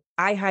place. So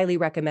I highly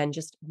recommend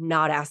just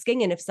not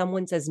asking. And if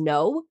someone says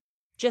no,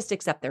 just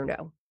accept their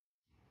no.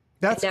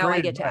 That's and now I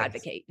great get to advice.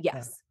 advocate. Yeah.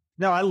 Yes.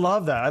 No, I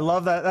love that. I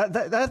love that.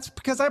 That's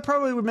because I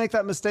probably would make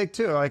that mistake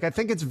too. Like, I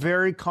think it's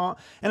very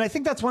and I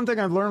think that's one thing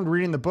I've learned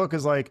reading the book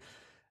is like,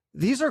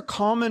 these are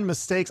common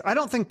mistakes. I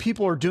don't think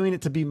people are doing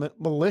it to be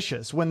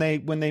malicious when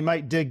they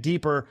might dig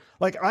deeper.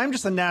 Like, I'm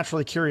just a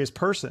naturally curious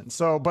person.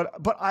 So, but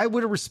I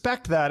would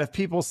respect that if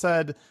people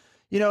said,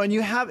 and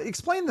you have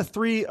explained the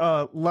three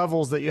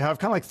levels that you have,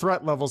 kind of like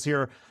threat levels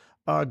here,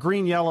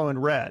 green, yellow,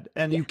 and red.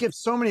 And you give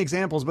so many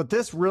examples, but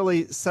this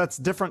really sets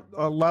different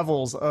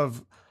levels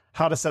of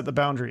how to set the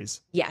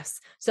boundaries. Yes.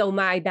 So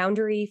my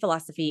boundary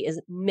philosophy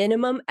is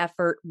minimum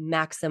effort,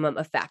 maximum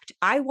effect.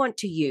 I want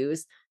to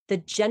use the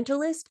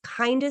gentlest,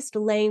 kindest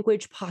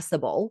language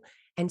possible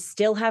and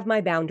still have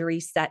my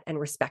boundaries set and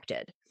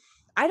respected.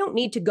 I don't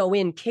need to go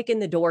in kicking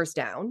the doors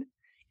down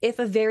if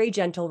a very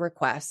gentle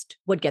request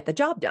would get the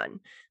job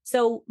done.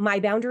 So my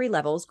boundary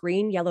levels,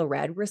 green, yellow,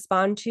 red,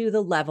 correspond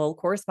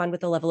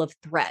with the level of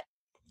threat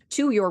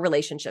to your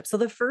relationship. So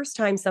the first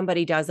time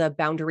somebody does a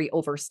boundary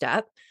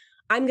overstep,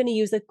 I'm going to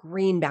use a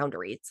green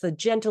boundary. It's the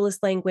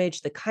gentlest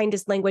language, the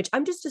kindest language.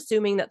 I'm just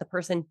assuming that the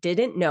person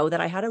didn't know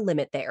that I had a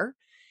limit there.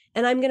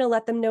 And I'm going to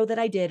let them know that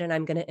I did, and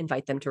I'm going to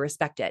invite them to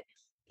respect it.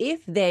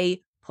 If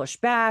they push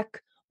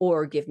back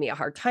or give me a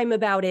hard time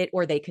about it,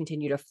 or they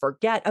continue to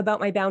forget about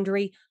my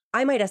boundary,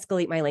 I might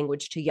escalate my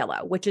language to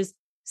yellow, which is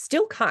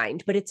still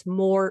kind, but it's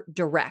more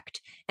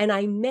direct. And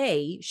I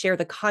may share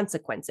the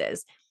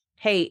consequences.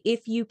 Hey,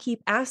 if you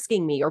keep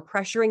asking me or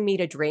pressuring me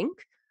to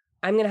drink,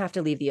 I'm going to have to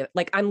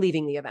I'm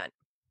leaving the event.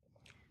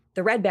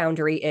 The red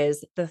boundary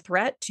is the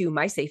threat to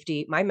my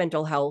safety, my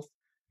mental health.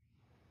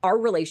 Our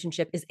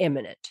relationship is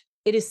imminent.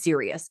 It is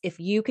serious. If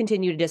you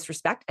continue to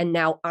disrespect, and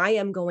now I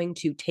am going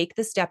to take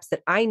the steps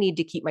that I need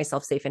to keep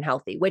myself safe and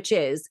healthy, which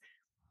is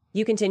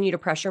you continue to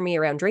pressure me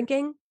around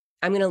drinking,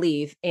 I'm going to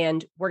leave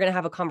and we're going to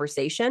have a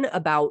conversation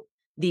about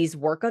these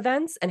work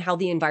events and how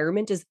the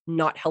environment is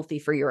not healthy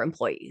for your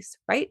employees,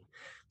 right?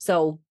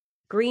 So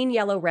green,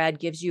 yellow, red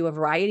gives you a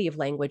variety of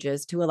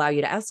languages to allow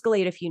you to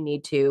escalate if you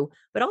need to,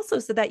 but also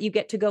so that you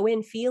get to go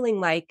in feeling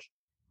like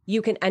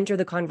you can enter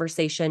the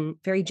conversation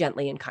very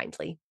gently and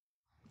kindly.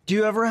 Do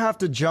you ever have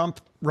to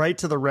jump right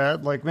to the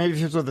red? Like maybe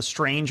if it's with a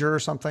stranger or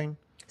something?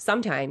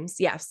 Sometimes,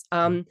 yes.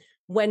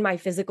 When my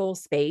physical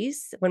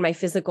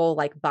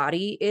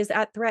body is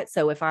at threat.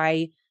 So if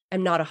I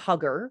am not a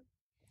hugger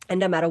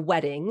and I'm at a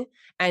wedding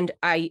and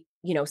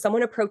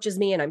someone approaches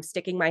me and I'm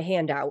sticking my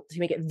hand out to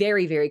make it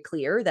very, very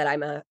clear that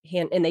I'm a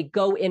hand and they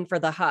go in for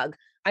the hug,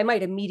 I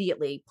might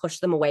immediately push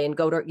them away and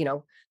go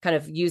to, kind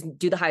of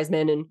do the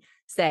Heisman and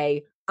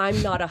say,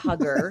 I'm not a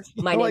hugger.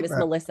 My name is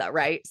Melissa,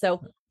 right?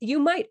 So you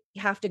might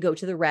have to go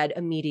to the red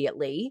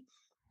immediately.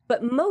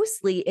 But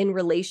mostly in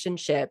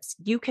relationships,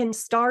 you can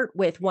start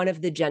with one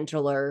of the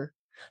gentler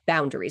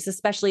boundaries,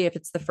 especially if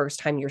it's the first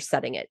time you're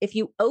setting it. If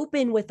you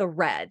open with a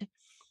red,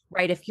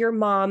 right? If your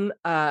mom,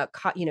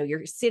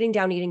 you're sitting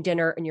down eating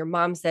dinner and your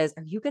mom says,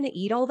 are you going to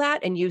eat all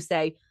that? And you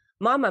say,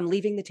 Mom, I'm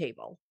leaving the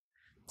table.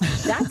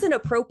 That's an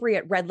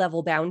appropriate red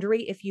level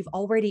boundary if you've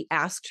already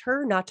asked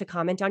her not to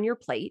comment on your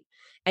plate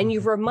and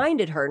you've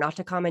reminded her not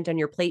to comment on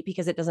your plate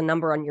because it does a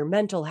number on your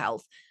mental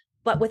health.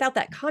 But without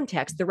that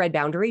context, the red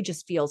boundary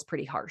just feels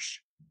pretty harsh.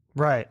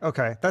 Right.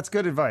 Okay. That's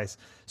good advice.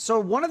 So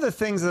one of the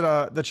things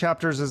that the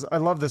chapters is, I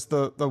love this,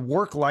 the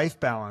work-life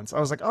balance. I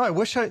was like, oh,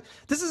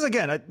 this is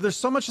again, there's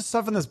so much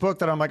stuff in this book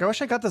that I'm like, I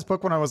wish I got this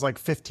book when I was like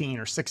 15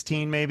 or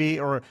 16 maybe,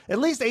 or at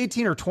least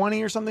 18 or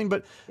 20 or something.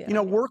 But,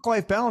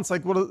 work-life balance,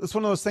 like it's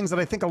one of those things that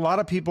I think a lot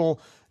of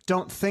people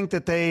don't think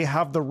that they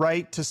have the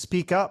right to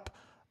speak up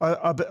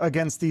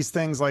against these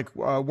things like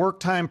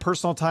work time,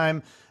 personal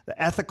time, the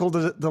ethical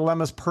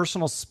dilemmas,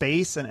 personal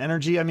space and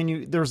energy. I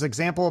mean, there's an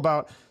example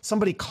about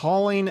somebody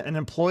calling an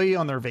employee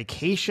on their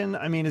vacation.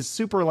 I mean, it's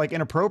super like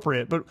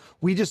inappropriate, but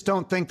we just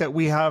don't think that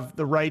we have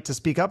the right to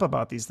speak up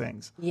about these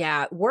things.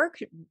 Yeah.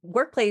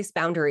 Workplace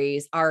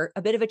boundaries are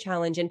a bit of a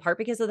challenge in part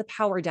because of the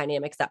power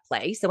dynamics at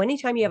play. So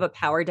anytime you have a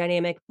power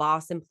dynamic,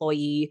 boss,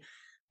 employee,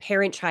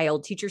 parent,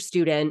 child, teacher,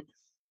 student,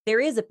 there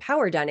is a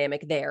power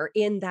dynamic there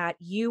in that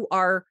you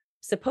are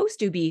supposed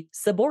to be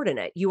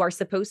subordinate. You are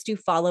supposed to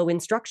follow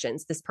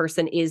instructions. This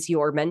person is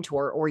your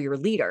mentor or your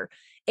leader.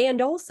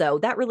 And also,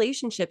 that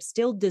relationship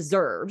still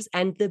deserves,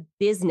 and the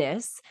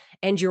business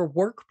and your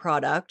work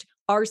product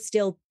are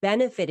still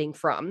benefiting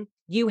from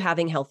you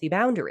having healthy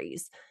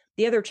boundaries.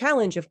 The other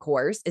challenge, of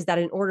course, is that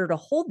in order to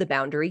hold the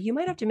boundary, you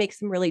might have to make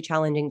some really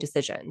challenging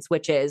decisions,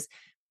 which is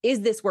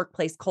this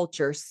workplace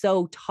culture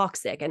so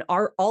toxic? And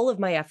are all of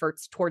my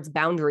efforts towards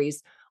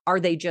boundaries, are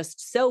they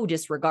just so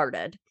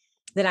disregarded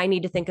that I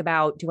need to think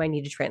about, do I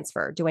need to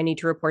transfer? Do I need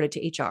to report it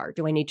to HR?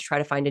 Do I need to try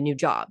to find a new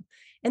job?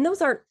 And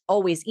those aren't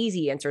always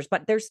easy answers,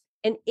 but there's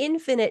an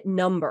infinite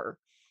number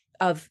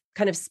of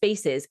kind of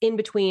spaces in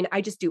between.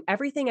 I just do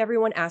everything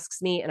everyone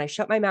asks me and I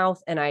shut my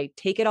mouth and I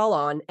take it all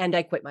on and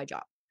I quit my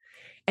job.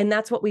 And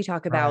that's what we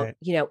talk about,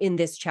 Right. in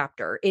this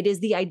chapter. It is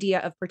the idea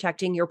of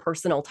protecting your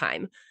personal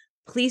time.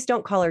 Please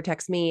don't call or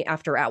text me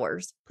after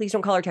hours. Please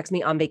don't call or text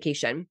me on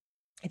vacation.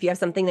 If you have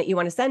something that you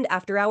want to send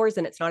after hours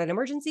and it's not an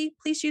emergency,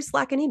 please use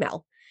Slack and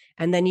email.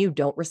 And then you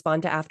don't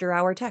respond to after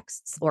hour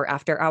texts or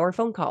after hour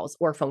phone calls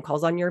or phone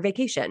calls on your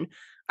vacation.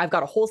 I've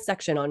got a whole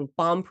section on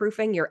bomb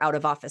proofing your out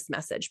of office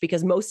message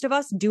because most of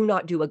us do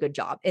not do a good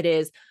job. It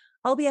is,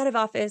 I'll be out of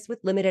office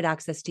with limited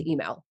access to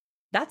email.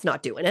 That's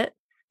not doing it.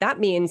 That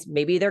means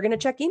maybe they're going to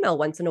check email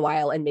once in a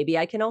while. And maybe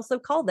I can also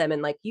call them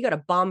and you got to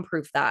bomb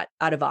proof that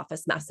out of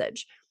office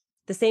message.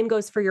 The same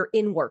goes for your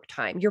in-work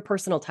time, your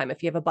personal time.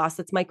 If you have a boss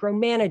that's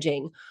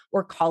micromanaging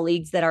or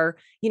colleagues that are,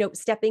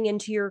 stepping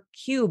into your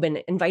cube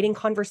and inviting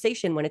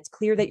conversation when it's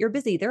clear that you're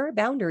busy, there are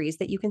boundaries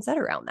that you can set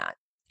around that.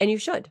 And you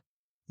should.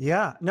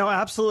 Yeah, no,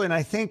 absolutely. And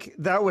I think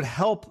that would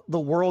help the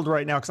world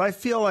right now because I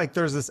feel like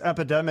there's this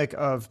epidemic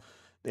of,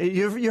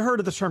 you heard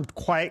of the term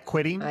quiet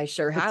quitting? I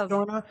sure have.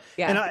 Going on?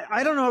 Yeah. And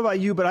I don't know about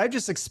you, but I've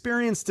just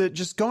experienced it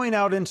just going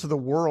out into the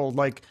world,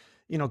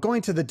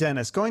 going to the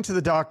dentist, going to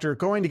the doctor,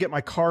 going to get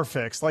my car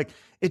fixed.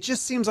 It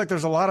just seems like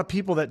there's a lot of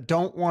people that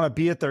don't want to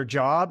be at their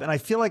job. And I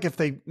feel like if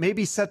they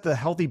maybe set the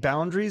healthy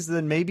boundaries,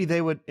 then maybe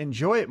they would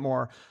enjoy it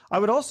more. I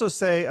would also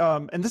say,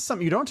 and this is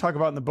something you don't talk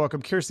about in the book,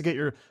 I'm curious to get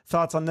your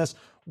thoughts on this.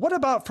 What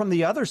about from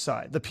the other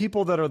side, the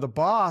people that are the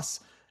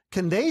boss?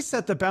 Can they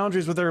set the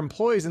boundaries with their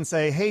employees and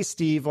say, hey,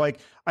 Steve, I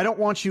don't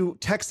want you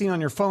texting on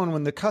your phone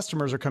when the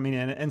customers are coming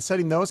in and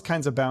setting those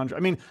kinds of boundaries?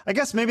 I mean, I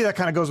guess maybe that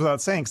kind of goes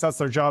without saying because that's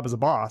their job as a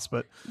boss,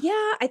 but. Yeah,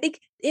 I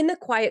think in the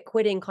quiet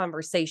quitting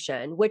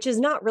conversation, which is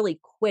not really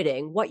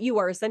quitting, what you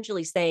are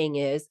essentially saying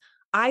is,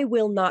 I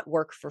will not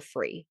work for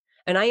free.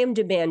 And I am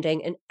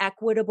demanding an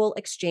equitable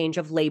exchange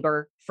of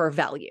labor for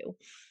value.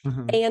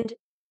 Mhm. And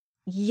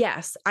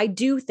yes, I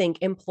do think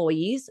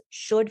employees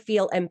should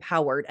feel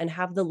empowered and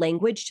have the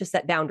language to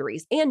set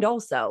boundaries. And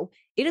also,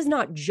 it is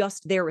not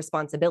just their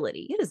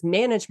responsibility, it is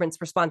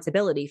management's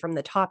responsibility from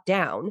the top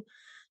down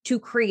to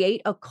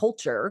create a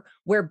culture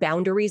where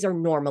boundaries are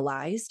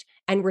normalized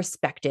and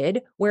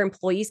respected, where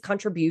employees'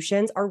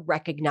 contributions are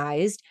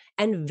recognized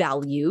and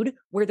valued,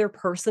 where their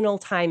personal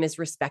time is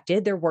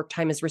respected, their work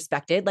time is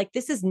respected.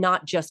 This is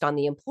not just on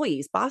the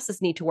employees.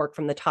 Bosses need to work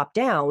from the top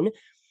down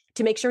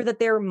to make sure that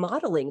they're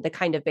modeling the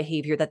kind of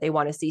behavior that they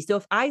want to see. So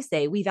if I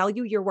say, we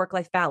value your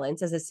work-life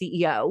balance as a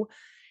CEO,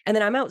 and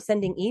then I'm out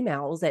sending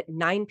emails at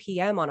 9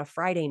 p.m. on a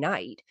Friday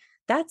night,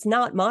 that's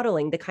not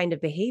modeling the kind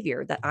of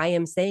behavior that I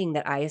am saying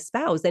that I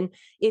espouse. And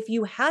if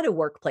you had a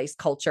workplace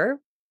culture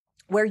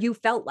where you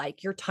felt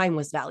like your time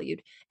was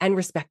valued and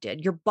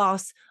respected, your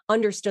boss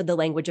understood the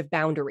language of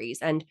boundaries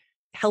and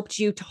helped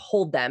you to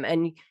hold them,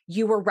 and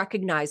you were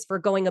recognized for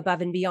going above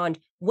and beyond,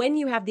 when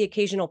you have the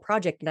occasional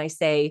project and I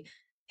say,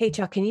 hey,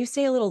 Chuck, can you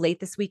stay a little late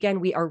this weekend?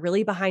 We are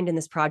really behind in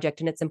this project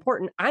and it's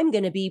important. I'm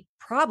going to be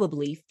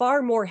probably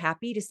far more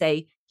happy to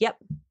say, yep,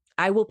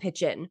 I will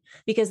pitch in,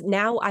 because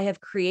now I have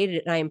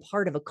created and I am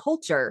part of a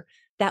culture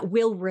that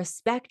will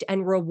respect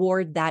and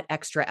reward that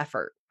extra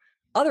effort.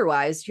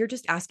 Otherwise, you're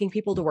just asking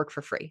people to work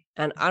for free.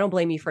 And I don't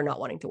blame you for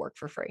not wanting to work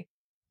for free.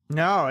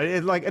 No,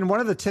 and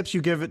one of the tips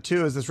you give it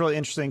too is this really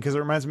interesting because it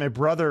reminds me, my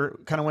brother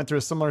kind of went through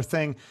a similar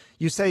thing.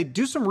 You say,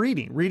 do some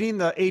reading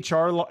the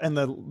HR and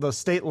the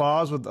state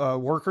laws with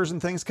workers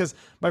and things. Cause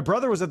my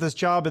brother was at this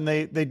job and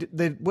they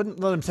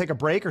wouldn't let him take a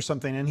break or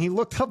something. And he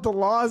looked up the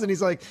laws and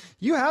he's like,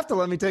 you have to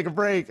let me take a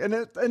break.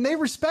 And they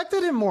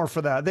respected him more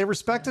for that. They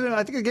respected him.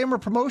 I think it gave him a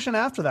promotion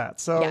after that.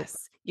 So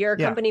yes. Your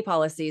company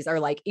policies are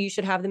you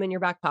should have them in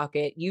your back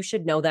pocket. You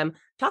should know them.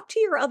 Talk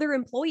to your other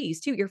employees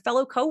too, your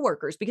fellow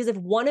coworkers, because if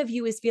one of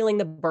you is feeling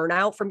the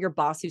burnout from your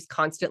boss who's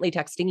constantly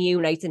texting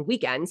you nights and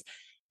weekends,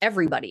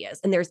 everybody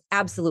is. And there's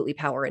absolutely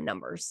power in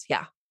numbers.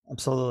 Yeah.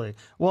 Absolutely.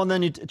 Well, and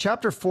then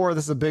chapter 4,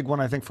 this is a big one,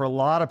 I think, for a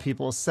lot of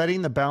people, is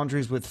setting the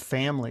boundaries with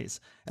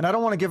families. And I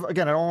don't want to give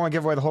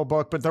away the whole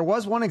book, but there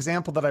was one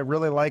example that I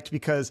really liked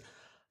because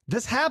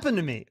this happened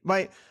to me.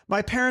 My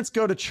parents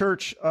go to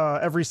church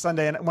every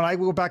Sunday, and when I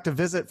go back to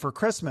visit for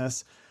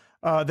Christmas,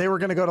 they were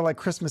going to go to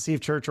Christmas Eve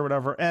church or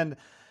whatever. And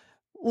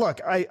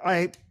look,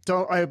 I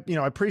don't, I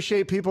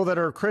appreciate people that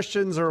are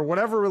Christians or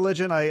whatever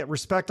religion. I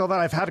respect all that.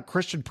 I've had a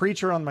Christian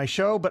preacher on my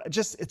show, but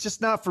it's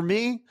just not for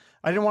me.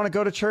 I didn't want to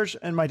go to church.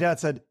 And my dad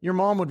said, your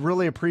mom would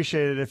really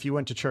appreciate it if you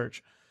went to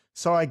church.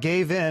 So I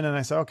gave in and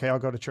I said, okay, I'll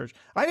go to church.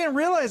 I didn't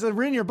realize I'm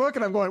reading your book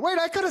and I'm going, wait,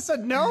 I could have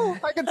said no.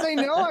 I could say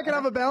no. I can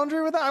have a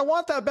boundary with that. I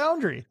want that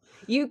boundary.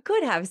 You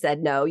could have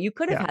said no. You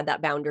could have Yeah. had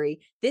that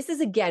boundary. This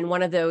is, again,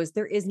 one of those,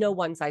 there is no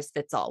one size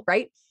fits all,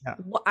 right? Yeah.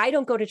 I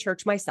don't go to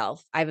church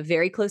myself. I have a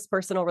very close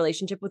personal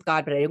relationship with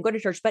God, but I don't go to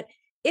church. But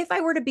if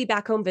I were to be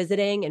back home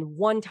visiting and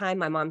one time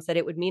my mom said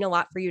it would mean a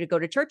lot for you to go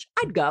to church,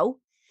 I'd go.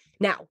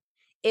 Now,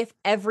 if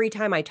every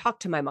time I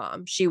talked to my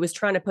mom, she was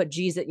trying to put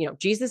Jesus,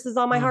 Jesus is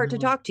on my heart to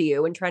talk to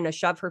you and trying to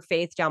shove her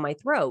faith down my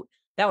throat,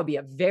 that would be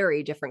a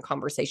very different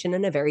conversation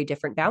and a very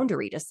different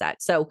boundary to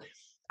set. So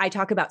I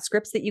talk about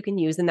scripts that you can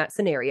use in that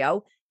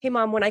scenario. Hey,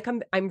 mom, when I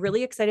come, I'm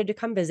really excited to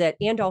come visit.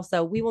 And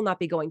also, we will not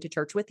be going to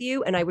church with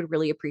you. And I would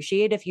really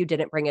appreciate if you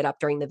didn't bring it up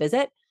during the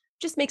visit.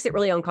 Just makes it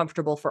really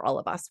uncomfortable for all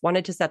of us.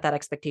 Wanted to set that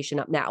expectation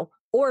up now.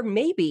 Or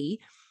maybe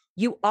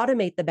you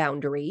automate the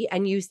boundary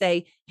and you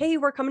say, hey,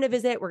 we're coming to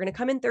visit. We're going to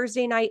come in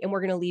Thursday night and we're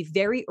going to leave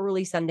very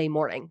early Sunday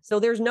morning. So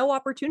there's no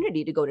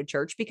opportunity to go to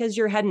church because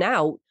you're heading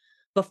out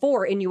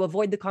before and you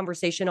avoid the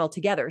conversation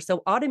altogether.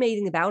 So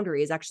automating the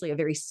boundary is actually a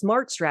very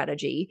smart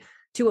strategy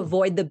to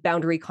avoid the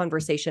boundary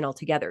conversation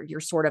altogether. You're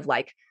sort of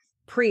like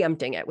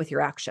preempting it with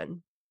your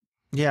action.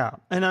 Yeah.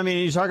 And I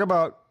mean, you talk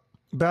about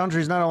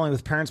boundaries, not only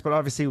with parents, but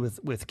obviously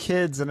with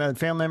kids and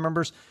family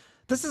members.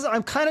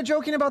 I'm kind of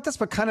joking about this,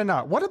 but kind of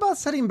not. What about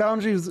setting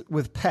boundaries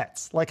with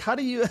pets? Like, how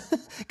do you,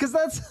 because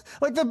that's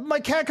like my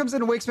cat comes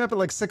in and wakes me up at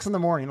like 6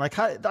 a.m. Like,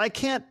 I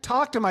can't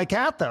talk to my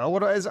cat though.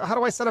 How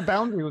do I set a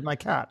boundary with my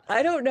cat?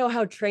 I don't know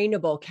how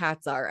trainable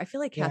cats are. I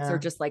feel like cats are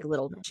just like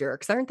little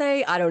jerks, aren't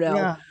they? I don't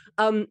know.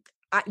 Yeah.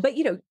 But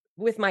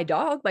with my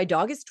dog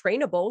is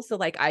trainable. So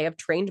like I have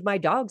trained my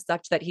dog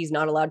such that he's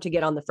not allowed to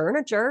get on the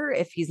furniture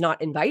if he's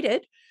not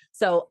invited.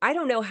 So I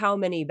don't know how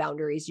many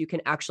boundaries you can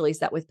actually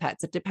set with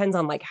pets. It depends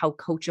on like how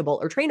coachable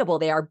or trainable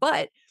they are.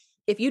 But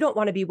if you don't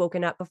want to be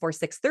woken up before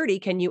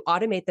 6:30, can you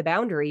automate the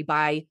boundary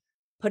by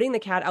putting the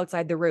cat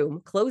outside the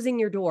room, closing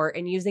your door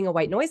and using a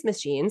white noise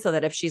machine so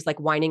that if she's like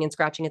whining and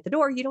scratching at the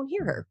door, you don't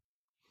hear her?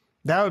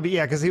 That would be,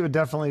 yeah, because he would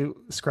definitely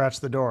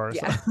scratch the door.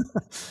 Yeah.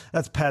 So.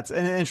 That's pets.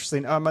 And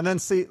interesting. And then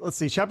let's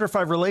see, chapter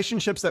 5,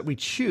 relationships that we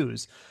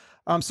choose.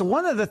 So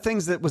one of the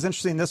things that was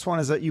interesting in this one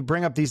is that you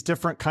bring up these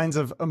different kinds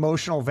of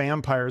emotional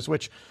vampires,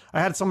 which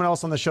I had someone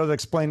else on the show that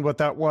explained what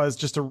that was.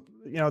 Just to,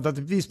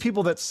 these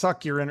people that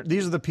suck your energy.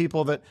 These are the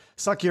people that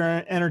suck your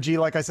energy.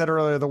 Like I said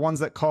earlier, the ones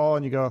that call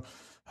and you go,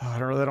 oh, I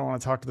don't want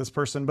to talk to this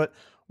person. But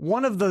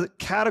one of the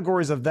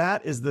categories of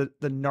that is the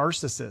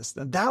narcissist.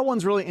 And that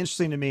one's really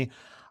interesting to me.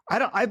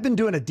 I've been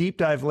doing a deep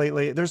dive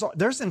lately.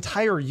 There's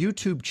entire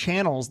YouTube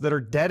channels that are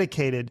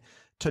dedicated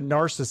to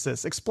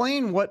narcissists.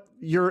 Explain what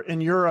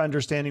in your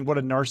understanding, what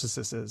a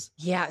narcissist is.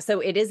 Yeah. So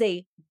it is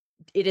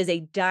a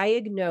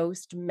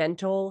diagnosed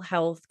mental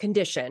health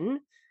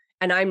condition.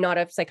 And I'm not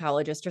a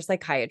psychologist or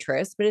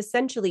psychiatrist, but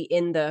essentially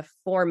in the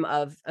form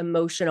of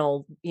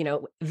emotional,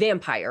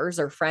 vampires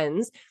or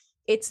friends.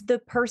 It's the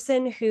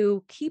person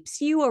who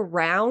keeps you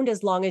around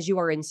as long as you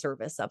are in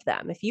service of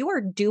them. If you are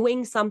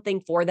doing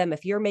something for them,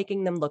 if you're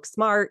making them look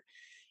smart,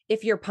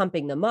 if you're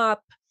pumping them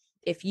up,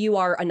 if you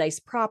are a nice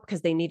prop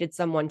because they needed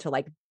someone to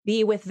like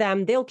be with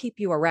them, they'll keep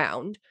you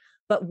around.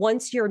 But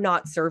once you're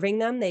not serving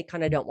them, they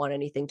kind of don't want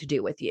anything to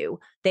do with you.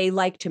 They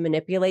like to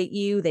manipulate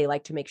you. They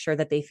like to make sure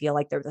that they feel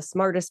like they're the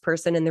smartest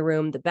person in the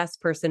room, the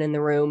best person in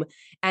the room.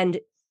 And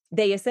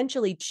they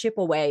essentially chip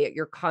away at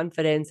your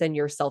confidence and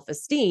your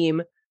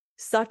self-esteem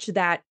such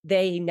that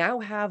they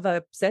now have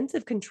a sense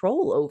of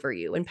control over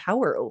you and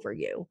power over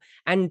you.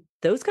 And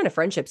those kind of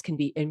friendships can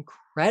be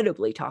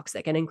incredibly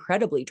toxic and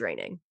incredibly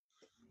draining.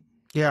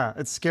 Yeah,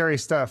 it's scary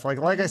stuff.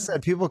 Like I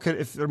said, people could,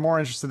 if they're more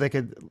interested, they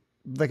could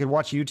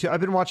watch YouTube.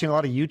 I've been watching a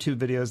lot of YouTube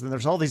videos and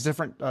there's all these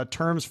different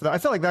terms for that. I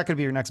feel like that could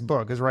be your next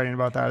book, is writing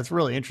about that. It's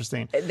really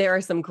interesting. There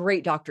are some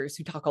great doctors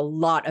who talk a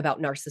lot about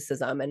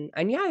narcissism.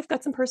 And yeah, I've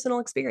got some personal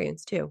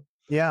experience too.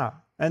 Yeah.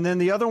 And then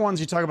the other ones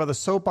you talk about, the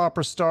soap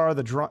opera star,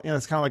 it's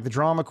kind of like the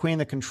drama queen,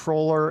 the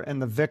controller,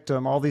 and the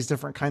victim, all these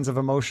different kinds of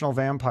emotional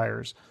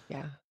vampires.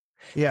 Yeah.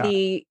 Yeah.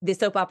 The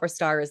soap opera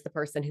star is the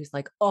person who's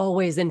like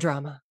always in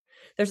drama.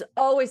 There's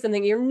always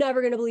something, you're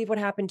never going to believe what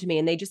happened to me.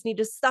 And they just need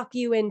to suck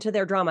you into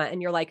their drama.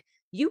 And you're like,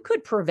 you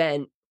could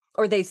prevent,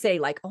 or they say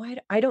like, oh,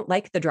 I don't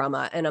like the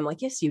drama. And I'm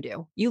like, yes, you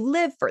do. You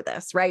live for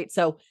this, right?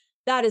 So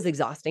that is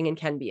exhausting and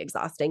can be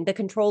exhausting. The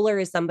controller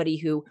is somebody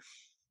who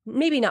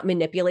maybe not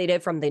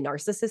manipulative from the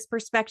narcissist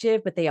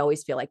perspective, but they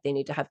always feel like they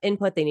need to have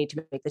input. They need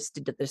to make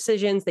the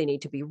decisions. They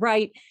need to be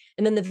right.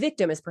 And then the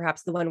victim is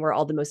perhaps the one we're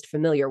all the most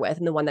familiar with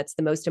and the one that's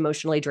the most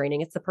emotionally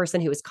draining. It's the person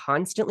who is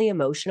constantly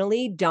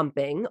emotionally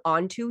dumping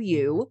onto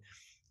you,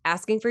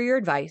 asking for your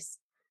advice,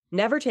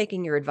 never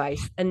taking your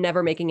advice, and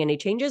never making any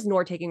changes,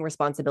 nor taking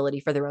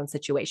responsibility for their own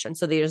situation.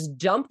 So they just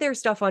dump their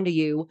stuff onto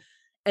you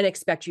and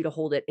expect you to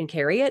hold it and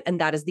carry it. And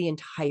that is the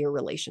entire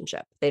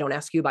relationship. They don't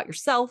ask you about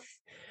yourself.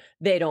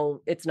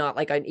 It's not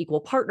like an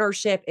equal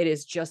partnership. It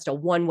is just a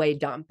one-way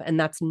dump. And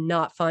that's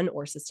not fun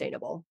or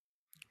sustainable.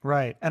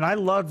 Right. And I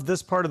loved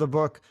this part of the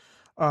book.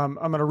 I'm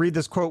going to read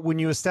this quote. When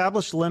you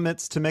establish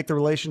limits to make the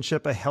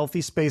relationship a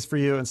healthy space for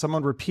you and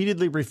someone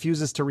repeatedly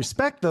refuses to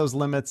respect those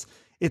limits,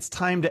 it's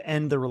time to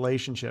end the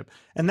relationship.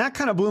 And that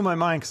kind of blew my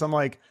mind because I'm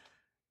like,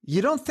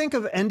 you don't think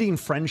of ending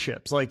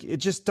friendships. Like, it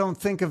just don't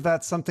think of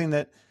that something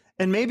that,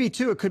 and maybe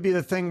too, it could be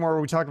the thing where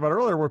we talked about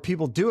earlier where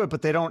people do it,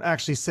 but they don't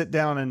actually sit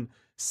down and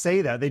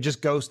say that. They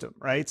just ghost them.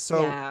 Right.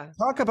 So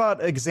talk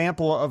about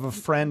example of a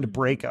friend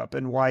breakup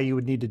and why you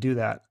would need to do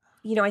that.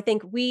 I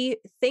think we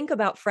think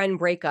about friend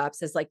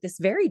breakups as like this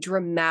very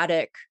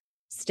dramatic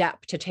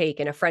step to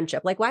take in a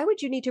friendship. Like, why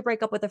would you need to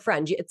break up with a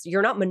friend?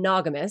 You're not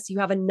monogamous. You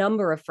have a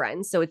number of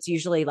friends. So it's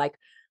usually like,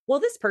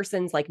 well, this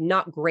person's like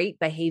not great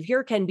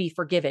behavior can be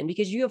forgiven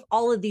because you have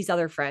all of these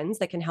other friends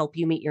that can help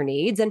you meet your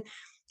needs. And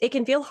it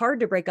can feel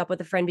hard to break up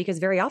with a friend because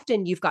very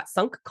often you've got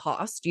sunk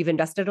cost. You've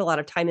invested a lot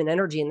of time and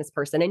energy in this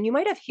person, and you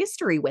might have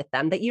history with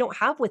them that you don't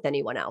have with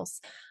anyone else.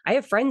 I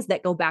have friends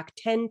that go back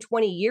 10,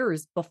 20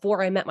 years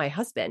before I met my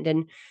husband,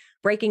 and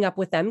breaking up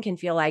with them can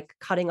feel like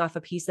cutting off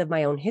a piece of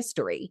my own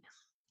history.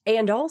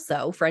 And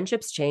also,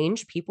 friendships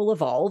change, people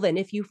evolve. And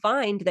if you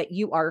find that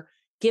you are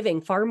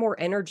giving far more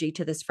energy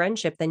to this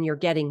friendship than you're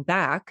getting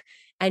back,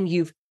 and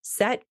you've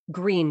set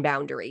green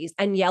boundaries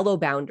and yellow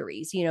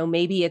boundaries,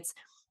 maybe it's,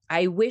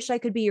 I wish I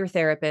could be your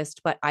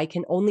therapist, but I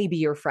can only be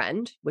your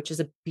friend, which is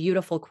a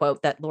beautiful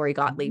quote that Lori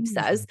Gottlieb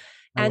says.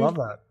 I love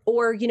that.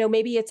 Or,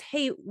 maybe it's,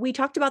 hey, we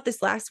talked about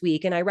this last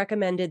week and I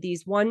recommended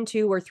these 1,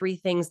 2, or 3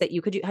 things that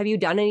you could do. Have you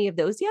done any of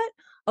those yet?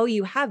 Oh,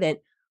 you haven't.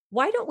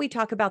 Why don't we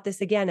talk about this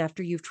again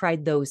after you've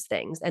tried those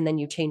things? And then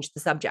you change the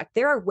subject.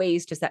 There are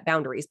ways to set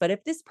boundaries, but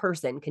if this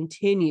person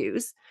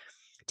continues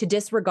to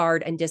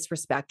disregard and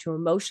disrespect, to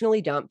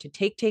emotionally dump, to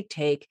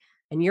take,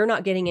 and you're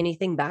not getting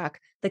anything back,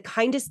 the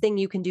kindest thing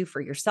you can do for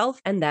yourself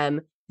and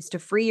them is to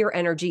free your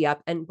energy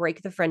up and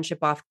break the friendship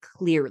off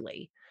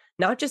clearly,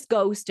 not just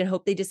ghost and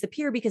hope they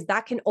disappear, because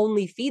that can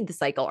only feed the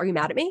cycle. Are you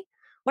mad at me?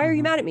 Why are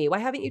you mad at me? Why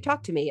haven't you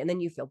talked to me? And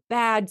then you feel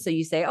bad. So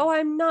you say, oh,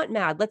 I'm not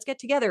mad. Let's get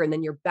together. And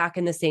then you're back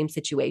in the same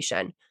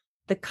situation.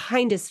 The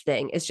kindest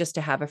thing is just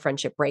to have a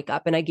friendship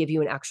breakup. And I give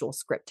you an actual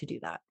script to do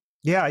that.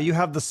 Yeah. You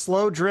have the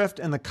slow drift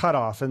and the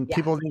cutoff, and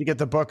people need to get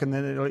the book and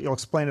then you'll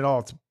explain it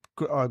all. It's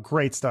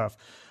great stuff.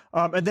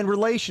 And then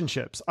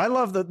relationships. I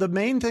love the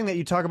main thing that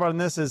you talk about in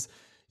this is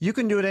you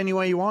can do it any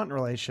way you want in a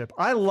relationship.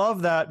 I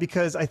love that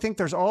because I think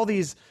there's all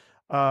these,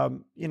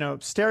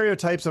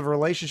 stereotypes of a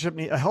relationship.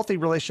 A healthy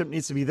relationship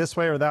needs to be this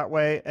way or that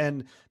way.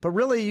 But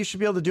really you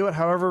should be able to do it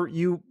however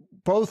you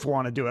both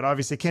want to do it.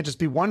 Obviously it can't just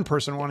be one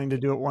person wanting to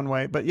do it one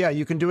way, but yeah,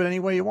 you can do it any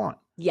way you want.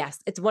 Yes.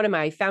 It's one of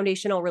my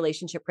foundational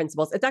relationship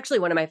principles. It's actually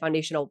one of my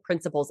foundational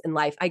principles in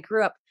life. I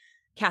grew up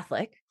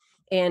Catholic.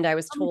 And I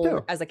was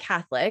told as a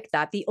Catholic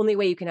that the only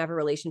way you can have a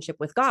relationship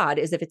with God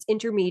is if it's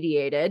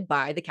intermediated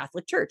by the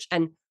Catholic Church.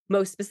 And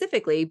most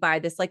specifically by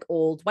this like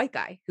old white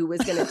guy who was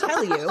going to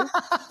tell you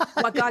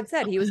what God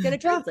said. He was going to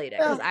translate it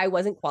because I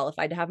wasn't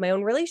qualified to have my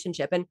own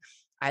relationship. And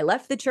I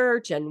left the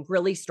church and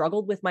really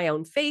struggled with my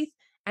own faith.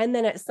 And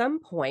then at some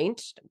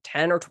point,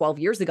 10 or 12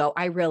 years ago,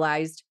 I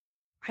realized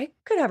I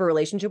could have a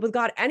relationship with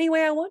God any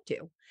way I want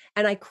to.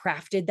 And I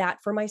crafted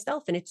that for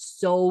myself. And it's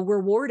so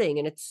rewarding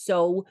and it's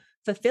so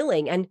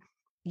fulfilling. And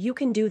you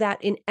can do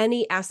that in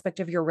any aspect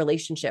of your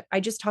relationship. I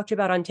just talked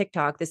about on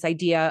TikTok this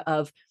idea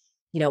of,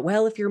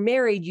 well, if you're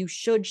married, you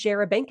should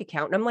share a bank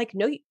account. And I'm like,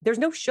 no, there's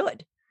no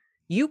should.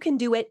 You can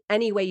do it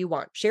any way you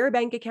want. Share a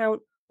bank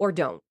account or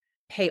don't.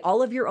 Pay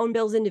all of your own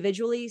bills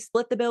individually,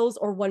 split the bills,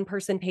 or one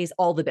person pays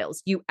all the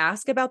bills. You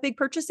ask about big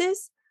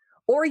purchases,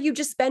 or you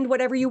just spend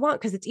whatever you want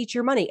because it's each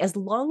your money. As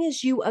long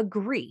as you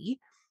agree,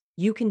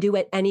 you can do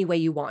it any way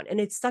you want.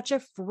 And it's such a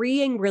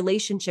freeing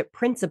relationship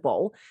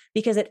principle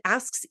because it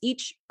asks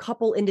each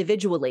couple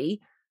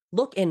individually,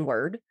 look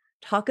inward,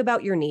 talk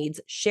about your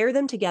needs, share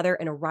them together,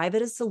 and arrive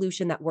at a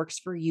solution that works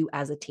for you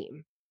as a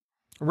team.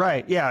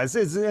 Right. Yeah.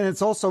 And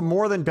it's also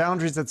more than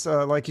boundaries. It's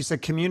like you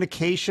said,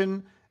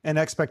 communication and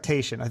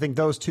expectation. I think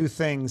those two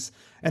things,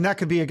 and that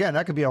could be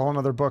a whole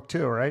nother book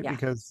too, right? Yeah.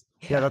 Because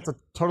that's a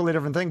totally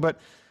different thing. But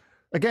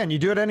again, you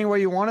do it any way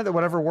you want it, that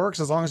whatever works,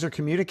 as long as you're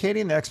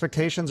communicating, the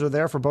expectations are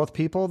there for both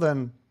people,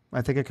 then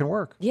I think it can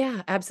work.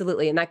 Yeah,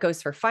 absolutely. And that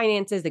goes for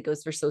finances. It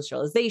goes for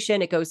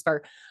socialization. It goes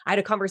for, I had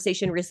a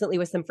conversation recently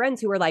with some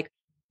friends who were like,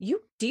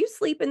 do you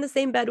sleep in the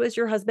same bed as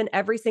your husband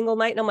every single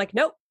night? And I'm like,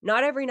 nope,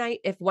 not every night.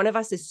 If one of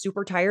us is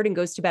super tired and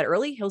goes to bed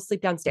early, he'll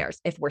sleep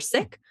downstairs. If we're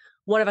sick,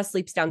 one of us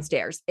sleeps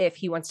downstairs. If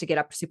he wants to get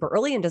up super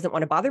early and doesn't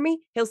want to bother me,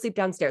 he'll sleep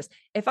downstairs.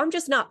 If I'm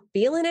just not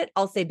feeling it,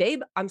 I'll say,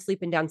 babe, I'm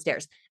sleeping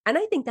downstairs. And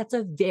I think that's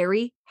a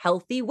very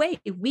healthy way.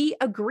 We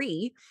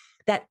agree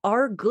that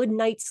our good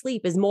night's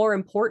sleep is more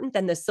important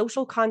than the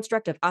social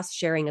construct of us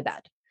sharing a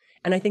bed.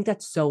 And I think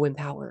that's so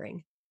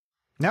empowering.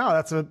 No,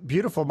 that's a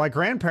beautiful. My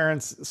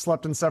grandparents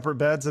slept in separate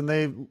beds and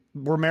they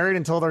were married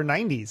until their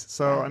 90s.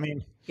 So, I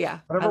mean,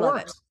 whatever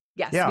works.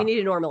 Yes, we need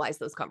to normalize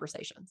those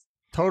conversations.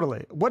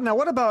 Totally.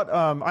 What about,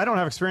 I don't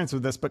have experience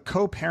with this, but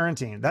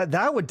co-parenting,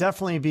 that would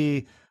definitely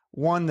be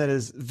one that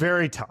is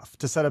very tough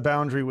to set a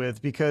boundary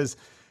with, because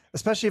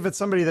especially if it's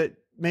somebody that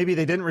maybe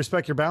they didn't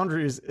respect your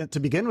boundaries to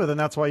begin with, and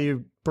that's why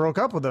you broke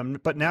up with them.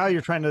 But now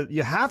you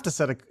have to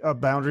set a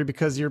boundary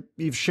because you're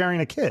sharing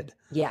a kid.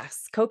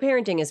 Yes,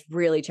 co-parenting is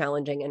really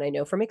challenging. And I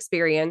know from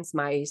experience,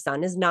 my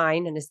son is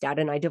 9 and his dad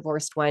and I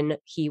divorced when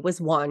he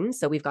was 1.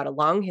 So we've got a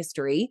long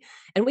history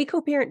and we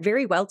co-parent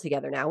very well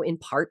together now, in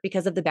part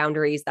because of the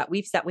boundaries that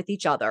we've set with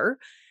each other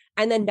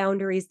and then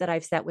boundaries that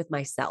I've set with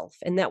myself.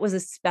 And that was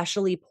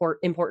especially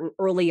important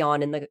early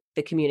on in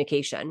the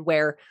communication,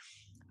 where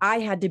I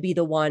had to be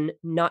the one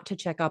not to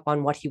check up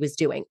on what he was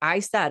doing. I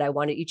said I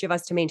wanted each of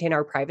us to maintain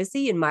our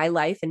privacy in my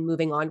life, and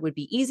moving on would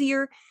be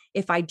easier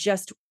if I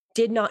just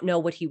did not know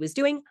what he was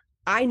doing.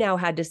 I now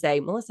had to say,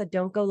 Melissa,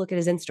 don't go look at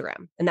his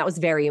Instagram. And that was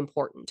very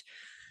important.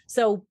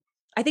 So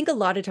I think a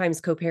lot of times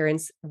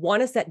co-parents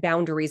want to set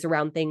boundaries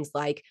around things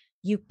like,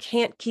 you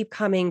can't keep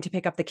coming to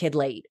pick up the kid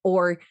late,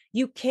 or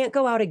you can't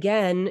go out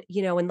again,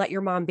 and let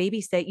your mom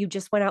babysit. You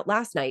just went out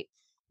last night.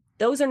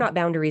 Those are not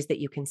boundaries that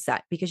you can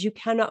set, because you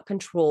cannot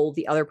control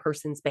the other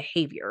person's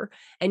behavior,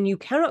 and you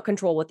cannot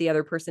control what the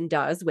other person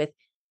does with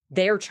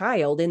their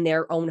child in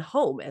their own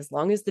home. As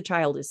long as the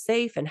child is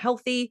safe and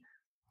healthy,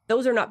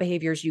 those are not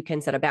behaviors you can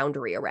set a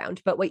boundary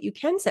around. But what you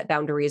can set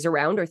boundaries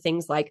around are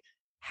things like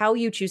how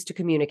you choose to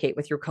communicate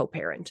with your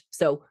co-parent.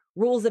 So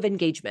rules of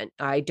engagement.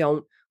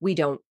 We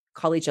don't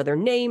call each other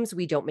names.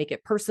 We don't make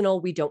it personal.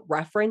 We don't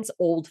reference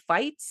old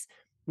fights.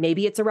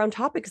 Maybe it's around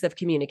topics of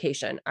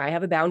communication. I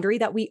have a boundary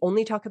that we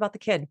only talk about the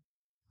kid,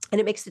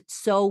 and it makes it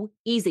so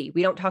easy.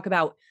 We don't talk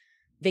about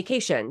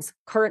vacations,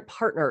 current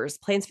partners,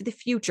 plans for the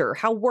future,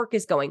 how work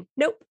is going.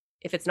 Nope.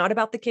 If it's not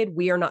about the kid,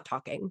 we are not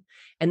talking.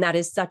 And that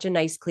is such a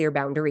nice, clear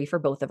boundary for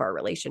both of our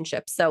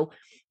relationships. So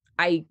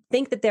I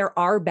think that there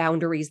are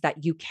boundaries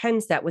that you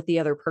can set with the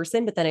other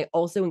person, but then I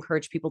also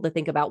encourage people to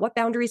think about, what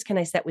boundaries can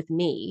I set with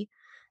me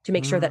to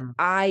make sure that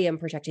I am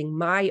protecting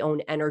my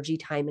own energy,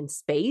 time, and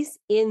space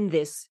in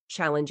this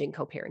challenging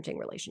co-parenting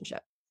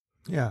relationship.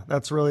 Yeah,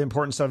 that's really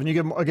important stuff. And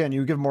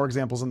you give more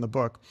examples in the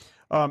book.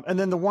 And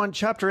then the one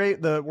chapter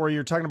 8, where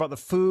you're talking about the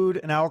food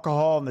and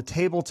alcohol and the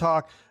table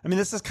talk. I mean,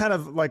 this is kind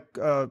of like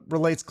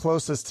relates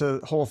closest to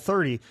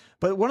Whole30.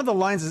 But one of the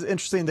lines is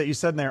interesting that you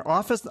said in there.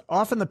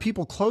 Often the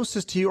people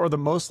closest to you are the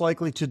most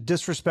likely to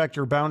disrespect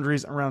your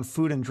boundaries around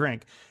food and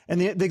drink.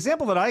 And the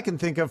example that I can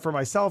think of for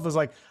myself is,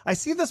 like, I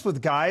see this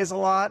with guys a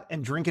lot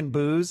and drinking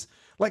booze.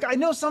 Like, I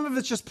know some of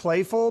it's just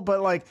playful,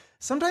 but like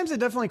sometimes it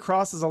definitely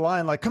crosses a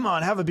line. Like, come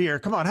on, have a beer.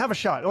 Come on, have a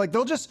shot. Like,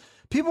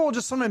 people will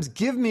just sometimes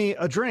give me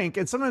a drink.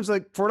 And sometimes,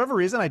 like, for whatever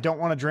reason, I don't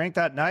want to drink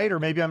that night, or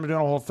maybe I'm doing a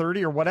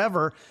Whole30 or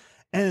whatever.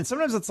 And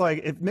sometimes it's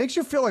like, it makes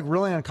you feel like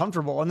really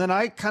uncomfortable. And then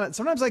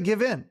sometimes I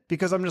give in,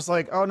 because I'm just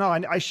like, oh no,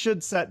 I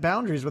should set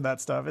boundaries with that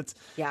stuff.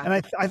 And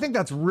I think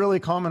that's really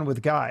common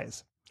with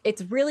guys.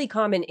 It's really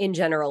common in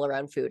general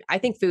around food. I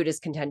think food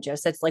is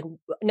contentious. It's like,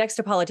 next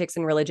to politics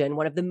and religion,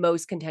 one of the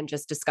most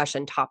contentious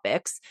discussion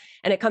topics.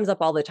 And it comes up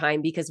all the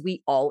time because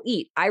we all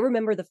eat. I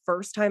remember the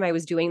first time I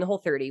was doing the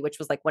Whole30, which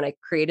was like when I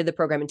created the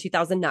program in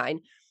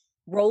 2009,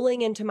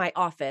 rolling into my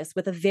office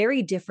with a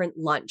very different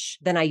lunch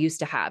than I used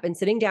to have, and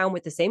sitting down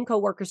with the same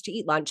coworkers to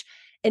eat lunch.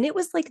 And it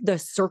was like the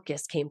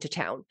circus came to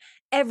town.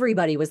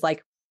 Everybody was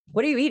like,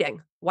 what are you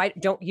eating? You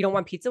don't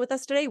want pizza with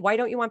us today? Why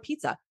don't you want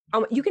pizza?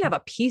 You can have a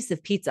piece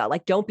of pizza.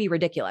 Like, don't be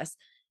ridiculous.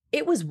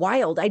 It was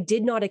wild. I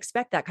did not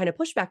expect that kind of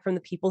pushback from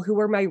the people who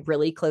were my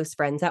really close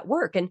friends at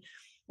work. And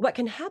what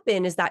can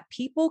happen is that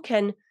people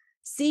can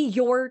see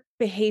your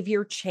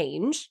behavior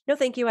change. No,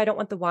 thank you. I don't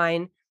want the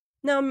wine.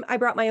 No, I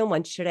brought my own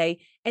lunch today.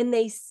 And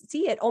they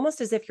see it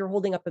almost as if you're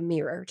holding up a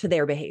mirror to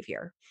their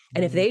behavior.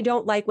 And if they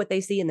don't like what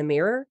they see in the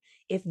mirror,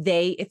 if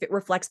it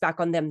reflects back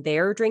on them,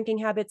 their drinking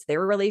habits,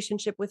 their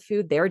relationship with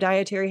food, their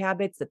dietary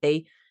habits that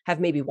they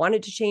have maybe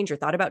wanted to change or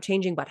thought about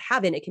changing, but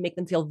haven't, it can make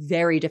them feel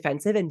very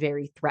defensive and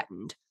very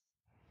threatened.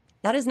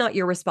 That is not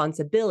your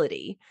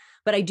responsibility,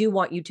 but I do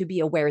want you to be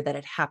aware that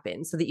it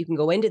happens so that you can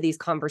go into these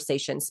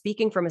conversations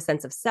speaking from a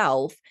sense of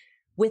self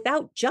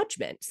without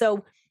judgment.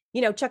 So,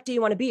 Chuck, do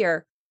you want a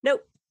beer?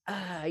 Nope.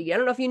 I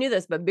don't know if you knew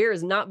this, but beer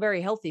is not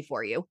very healthy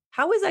for you.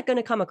 How is that going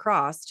to come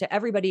across to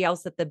everybody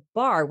else at the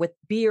bar with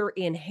beer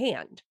in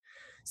hand?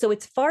 So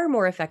it's far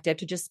more effective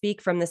to just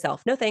speak from the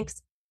self. No,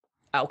 thanks.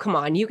 Oh, come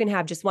on. You can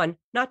have just one.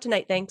 Not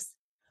tonight, thanks.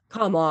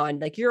 Come on.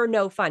 Like, you're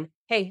no fun.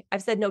 Hey,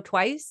 I've said no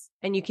twice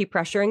and you keep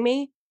pressuring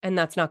me, and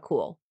that's not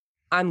cool.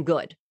 I'm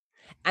good.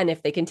 And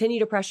if they continue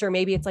to pressure,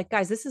 maybe it's like,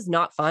 guys, this is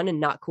not fun and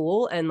not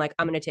cool. And like,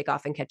 I'm going to take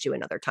off and catch you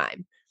another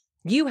time.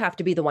 You have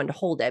to be the one to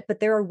hold it,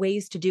 but there are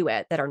ways to do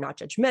it that are not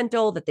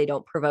judgmental, that they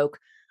don't provoke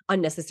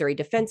unnecessary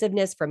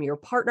defensiveness from your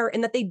partner,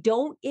 and that they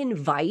don't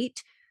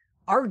invite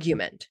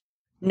argument.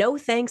 No,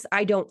 thanks.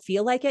 I don't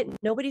feel like it.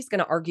 Nobody's going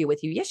to argue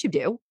with you. Yes, you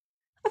do.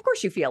 Of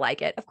course you feel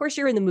like it. Of course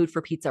you're in the mood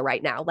for pizza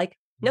right now. Like,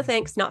 no,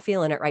 thanks. Not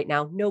feeling it right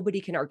now.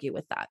 Nobody can argue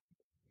with that.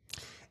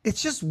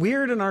 It's just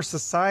weird in our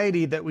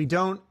society that we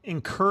don't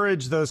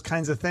encourage those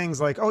kinds of things.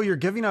 Like, oh, you're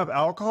giving up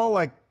alcohol?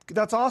 Like,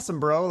 that's awesome,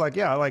 bro. Like,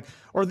 yeah, like,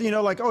 or,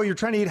 like, oh, you're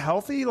trying to eat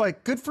healthy.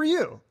 Like, good for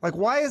you. Like,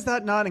 why is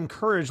that not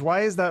encouraged?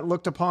 Why is that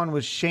looked upon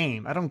with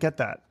shame? I don't get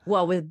that.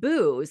 Well, with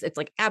booze, it's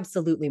like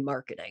absolutely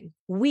marketing.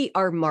 We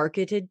are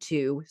marketed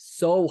to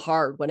so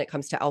hard when it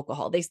comes to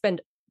alcohol. They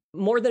spend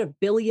more than $1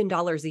 billion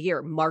a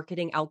year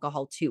marketing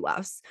alcohol to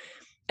us.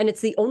 And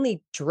it's the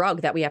only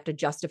drug that we have to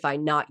justify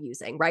not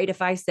using, right?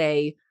 If I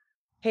say,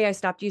 hey, I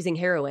stopped using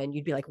heroin,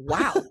 you'd be like,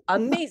 wow,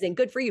 amazing.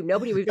 Good for you.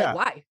 Nobody would be like,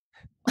 why?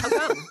 How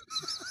come?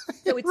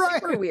 So it's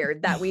super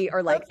weird that we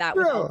are like that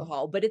with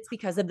alcohol, but it's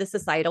because of the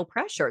societal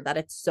pressure that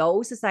it's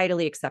so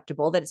societally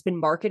acceptable that it's been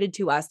marketed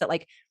to us that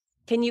like,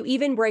 can you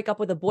even break up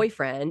with a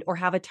boyfriend or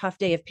have a tough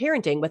day of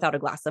parenting without a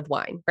glass of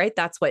wine, right?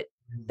 That's what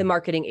the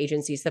marketing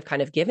agencies have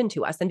kind of given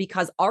to us. And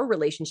because our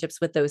relationships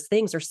with those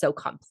things are so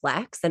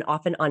complex and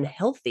often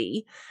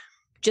unhealthy,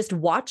 just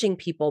watching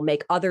people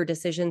make other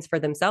decisions for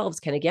themselves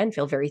can again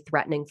feel very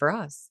threatening for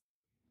us.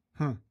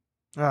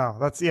 Oh,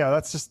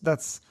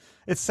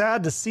 it's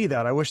sad to see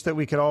that. I wish that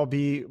we could all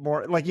be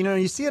more like,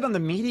 you see it on the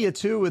media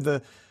too with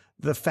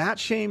the fat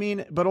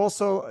shaming, but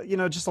also,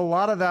 just a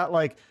lot of that,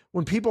 like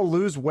when people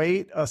lose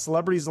weight,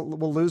 celebrities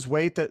will lose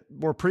weight that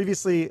were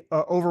previously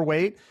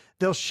overweight.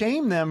 They'll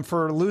shame them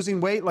for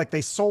losing weight. Like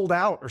they sold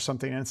out or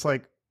something. And it's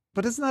like,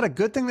 but isn't that a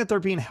good thing that they're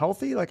being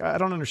healthy? Like, I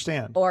don't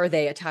understand. Or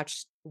they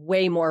attach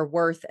way more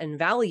worth and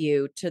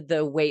value to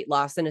the weight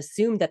loss and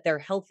assume that they're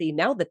healthy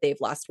now that they've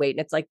lost weight. And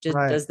it's like,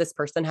 does this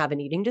person have an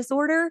eating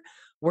disorder?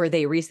 Were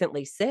they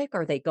recently sick?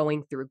 Are they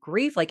going through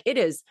grief? Like it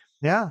is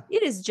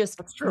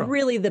just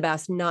really the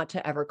best not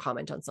to ever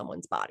comment on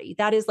someone's body.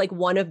 That is like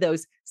one of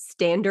those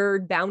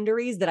standard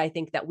boundaries that I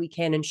think that we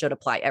can and should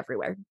apply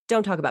everywhere.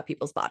 Don't talk about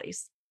people's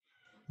bodies.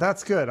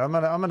 That's good. I'm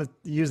gonna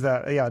use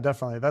that. Yeah,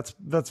 definitely.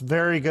 That's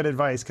very good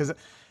advice because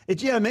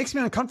it makes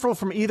me uncomfortable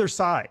from either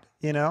side.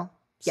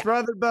 It's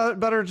rather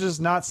better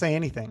just not say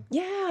anything.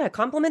 Yeah,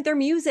 compliment their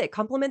music,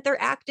 compliment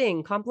their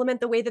acting,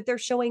 compliment the way that they're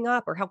showing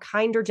up, or how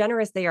kind or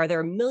generous they are. There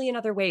are a million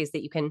other ways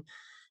that you can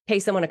pay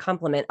someone a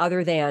compliment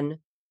other than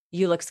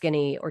you look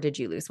skinny or did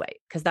you lose weight?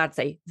 Because that's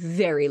a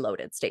very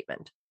loaded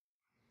statement.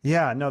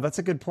 Yeah, no, that's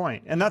a good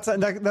point. And that's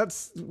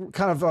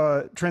kind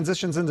of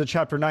transitions into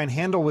chapter 9,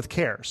 handle with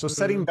care. So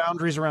setting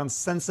boundaries around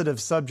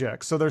sensitive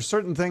subjects. So there's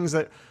certain things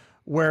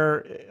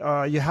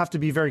where you have to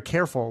be very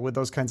careful with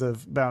those kinds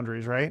of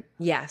boundaries, right?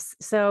 Yes.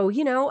 So,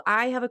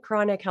 I have a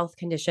chronic health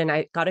condition.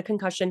 I got a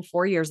concussion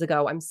 4 years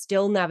ago. I'm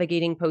still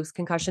navigating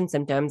post-concussion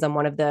symptoms. I'm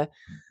one of the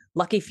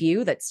lucky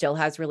few that still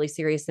has really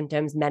serious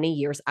symptoms many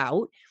years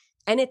out.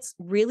 And it's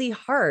really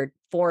hard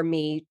for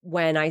me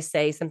when I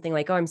say something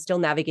like, oh, I'm still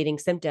navigating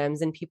symptoms,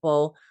 and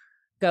people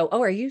go,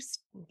 oh, are you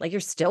like,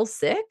 you're still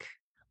sick?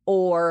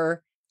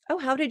 Or, oh,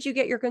 how did you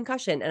get your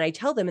concussion? And I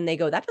tell them and they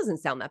go, that doesn't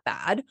sound that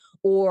bad.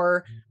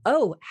 Or,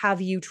 oh,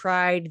 have you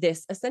tried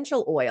this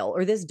essential oil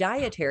or this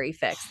dietary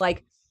fix?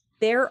 Like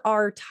there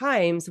are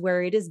times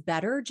where it is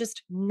better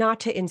just not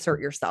to insert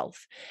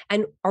yourself.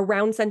 And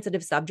around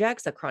sensitive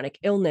subjects, a chronic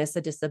illness,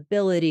 a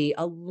disability,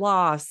 a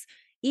loss,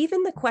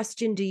 even the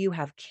question, do you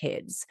have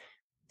kids,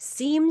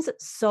 seems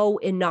so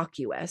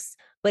innocuous.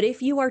 But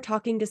if you are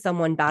talking to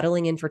someone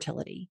battling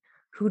infertility,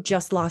 who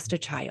just lost a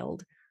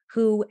child,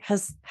 who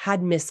has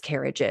had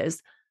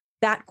miscarriages,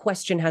 that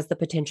question has the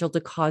potential to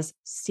cause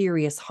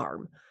serious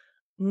harm.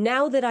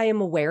 Now that I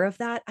am aware of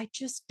that, I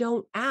just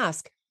don't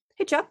ask,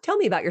 hey, Chuck, tell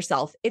me about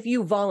yourself. If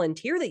you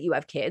volunteer that you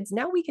have kids,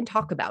 now we can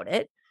talk about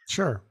it.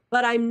 Sure.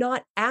 But I'm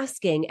not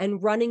asking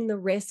and running the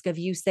risk of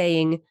you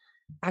saying,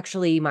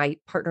 actually, my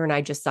partner and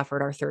I just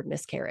suffered our third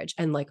miscarriage.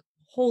 And like,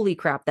 holy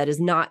crap, that is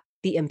not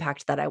the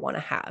impact that I want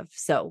to have.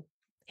 So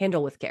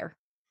handle with care.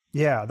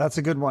 Yeah, that's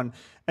a good one.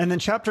 And then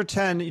chapter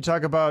 10, you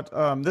talk about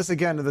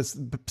this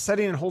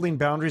setting and holding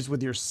boundaries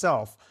with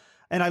yourself.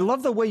 And I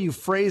love the way you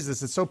phrase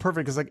this. It's so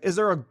perfect. It's like, is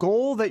there a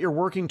goal that you're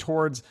working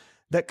towards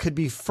that could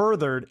be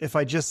furthered if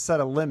I just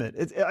set a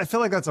limit? I feel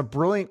like that's a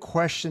brilliant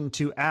question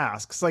to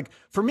ask. It's like,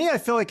 for me, I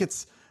feel like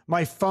it's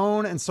my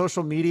phone and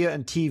social media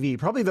and TV,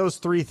 probably those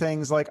three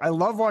things. Like I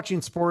love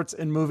watching sports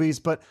and movies,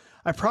 but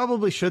I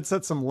probably should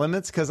set some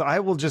limits because I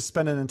will just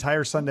spend an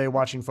entire Sunday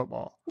watching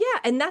football. Yeah.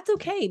 And that's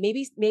okay.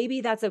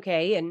 Maybe that's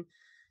okay. And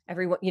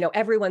everyone,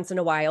 every once in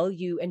a while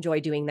you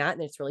enjoy doing that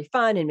and it's really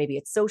fun and maybe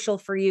it's social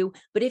for you.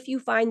 But if you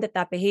find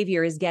that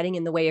behavior is getting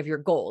in the way of your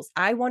goals,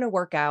 I want to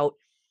work out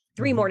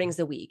 3 mornings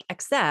a week,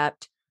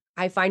 except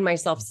I find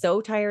myself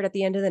so tired at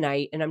the end of the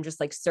night and I'm just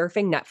like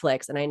surfing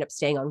Netflix and I end up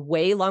staying on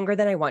way longer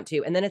than I want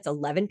to. And then it's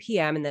 11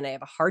 p.m. and then I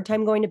have a hard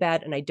time going to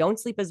bed and I don't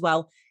sleep as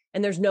well.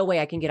 And there's no way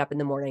I can get up in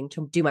the morning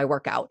to do my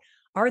workout.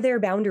 Are there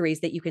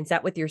boundaries that you can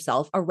set with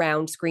yourself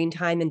around screen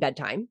time and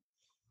bedtime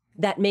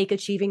that make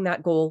achieving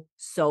that goal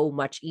so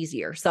much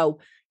easier? So,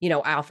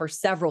 I offer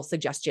several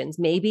suggestions.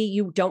 Maybe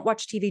you don't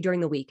watch TV during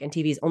the week and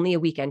TV is only a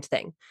weekend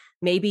thing.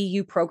 Maybe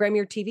you program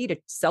your TV to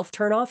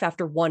self-turn off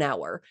after 1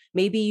 hour.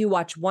 Maybe you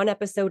watch 1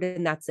 episode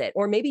and that's it.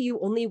 Or maybe you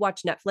only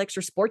watch Netflix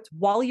or sports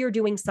while you're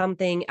doing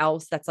something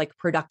else that's like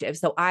productive.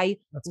 So I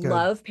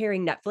love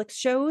pairing Netflix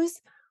shows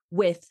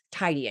with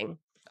tidying.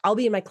 I'll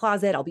be in my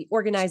closet. I'll be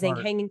organizing,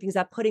 hanging things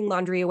up, putting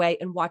laundry away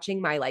and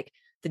watching my like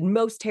the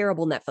most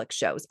terrible Netflix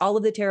shows, all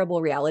of the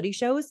terrible reality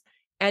shows.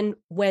 And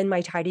when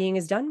my tidying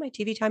is done, my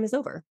TV time is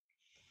over.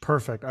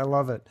 Perfect. I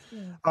love it.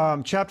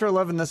 Yeah. Chapter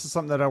 11, this is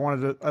something that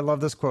I love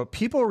this quote.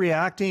 People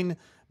reacting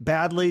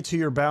badly to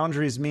your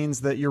boundaries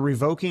means that you're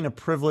revoking a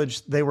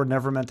privilege they were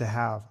never meant to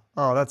have.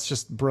 Oh, that's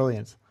just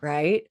brilliant.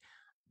 Right?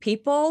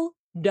 People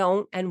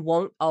don't and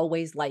won't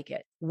always like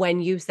it when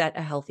you set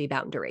a healthy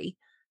boundary.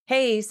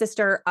 Hey,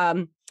 sister,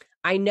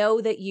 I know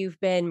that you've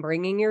been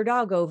bringing your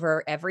dog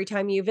over every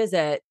time you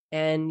visit,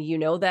 and you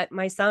know that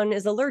my son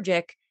is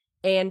allergic,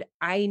 and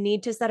I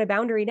need to set a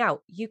boundary now.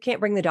 You can't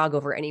bring the dog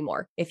over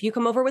anymore. If you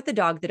come over with the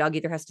dog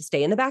either has to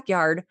stay in the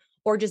backyard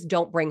or just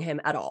don't bring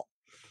him at all.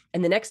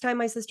 And the next time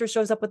my sister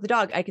shows up with the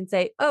dog, I can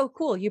say, oh,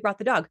 cool, you brought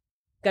the dog.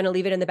 Going to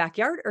leave it in the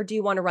backyard, or do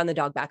you want to run the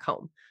dog back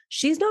home?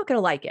 She's not going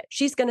to like it.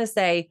 She's going to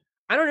say,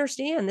 I don't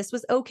understand. This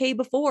was okay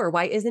before.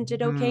 Why isn't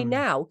it okay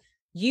now?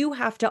 You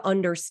have to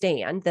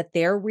understand that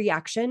their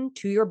reaction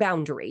to your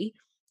boundary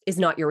is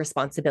not your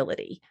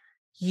responsibility.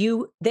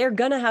 They're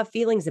going to have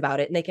feelings about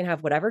it, and they can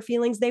have whatever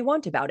feelings they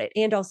want about it.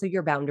 And also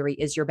your boundary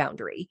is your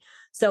boundary.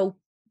 So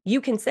you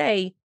can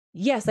say,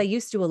 yes, I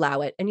used to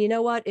allow it. And you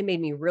know what? It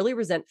made me really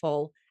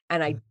resentful.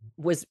 And I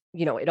was,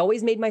 it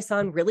always made my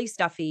son really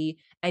stuffy,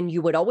 and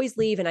you would always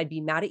leave, and I'd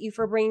be mad at you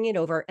for bringing it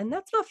over. And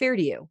that's not fair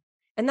to you.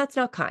 And that's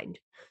not kind.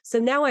 So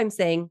now I'm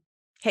saying,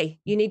 hey,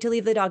 you need to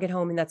leave the dog at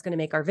home, and that's going to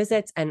make our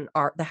visits and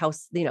the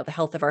house, the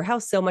health of our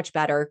house so much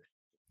better.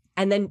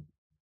 And then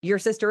your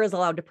sister is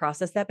allowed to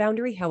process that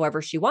boundary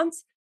however she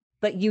wants,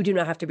 but you do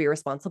not have to be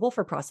responsible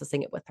for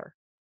processing it with her.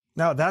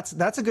 No, that's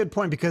a good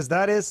point, because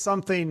that is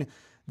something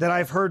that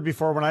I've heard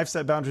before when I've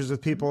set boundaries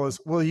with people is,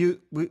 well, you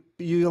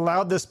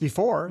allowed this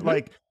before. Mm-hmm.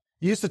 Like,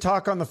 you used to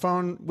talk on the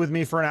phone with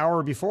me for an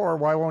hour before.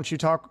 Why won't you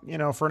talk,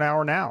 for an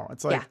hour now?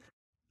 It's like,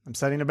 I'm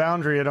setting a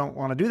boundary. I don't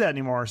want to do that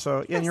anymore.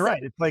 So, and you're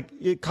right. It's like,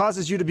 it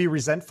causes you to be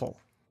resentful.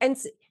 And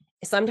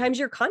sometimes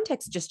your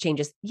context just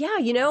changes. Yeah.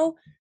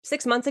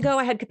 6 months ago,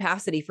 I had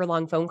capacity for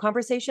long phone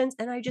conversations,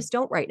 and I just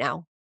don't right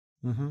now.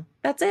 Mm-hmm.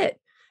 That's it.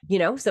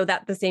 So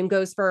that the same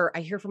goes for,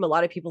 I hear from a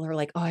lot of people who are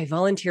like, oh, I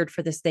volunteered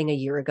for this thing a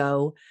year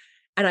ago,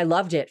 and I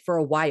loved it for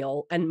a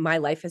while, and my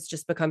life has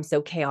just become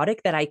so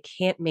chaotic that I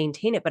can't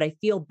maintain it, but I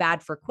feel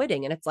bad for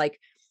quitting. And it's like,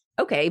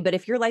 okay, but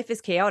if your life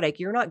is chaotic,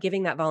 you're not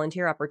giving that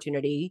volunteer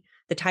opportunity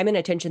the time and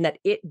attention that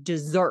it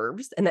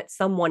deserves and that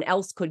someone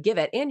else could give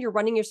it. And you're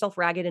running yourself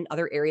ragged in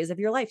other areas of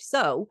your life.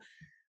 So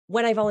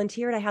when I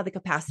volunteered, I had the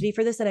capacity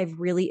for this, and I've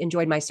really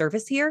enjoyed my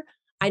service here.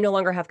 I no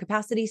longer have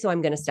capacity, so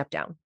I'm going to step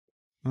down.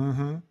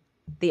 Mm-hmm.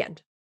 The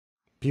end.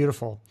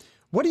 Beautiful.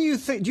 What do you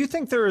think? Do you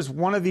think there is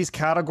one of these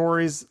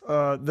categories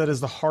that is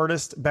the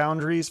hardest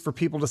boundaries for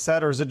people to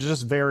set, or does it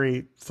just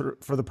vary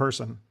for the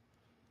person?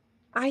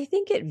 I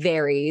think it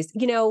varies.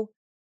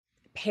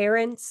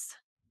 Parents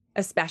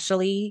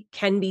especially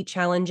can be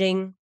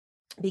challenging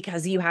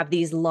because you have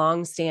these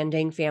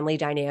long-standing family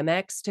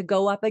dynamics to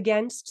go up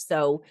against.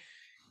 So,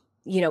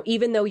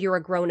 even though you're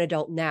a grown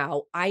adult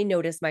now, I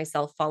notice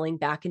myself falling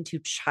back into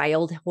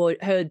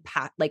childhood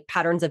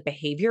patterns of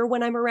behavior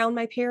when I'm around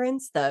my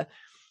parents. The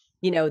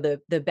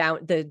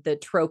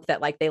trope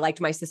that like they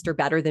liked my sister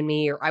better than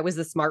me, or I was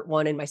the smart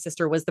one and my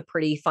sister was the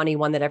pretty funny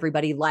one that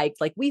everybody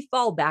liked. Like, we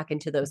fall back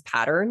into those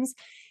patterns,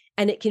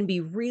 and it can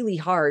be really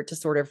hard to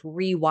sort of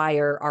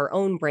rewire our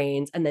own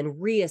brains and then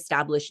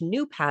reestablish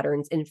new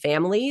patterns in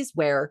families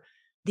where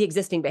the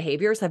existing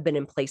behaviors have been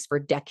in place for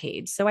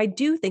decades. So I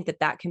do think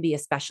that can be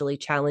especially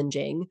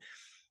challenging.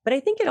 But I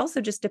think it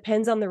also just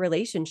depends on the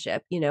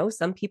relationship.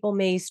 Some people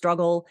may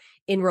struggle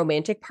in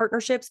romantic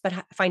partnerships, but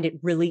find it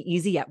really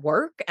easy at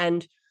work,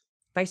 and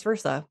vice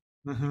versa.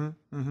 Mm-hmm,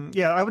 mm-hmm.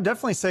 Yeah, I would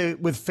definitely say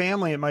with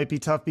family, it might be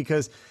tough,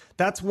 because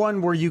that's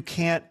one where you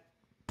can't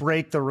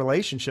break the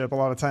relationship. A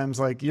lot of times,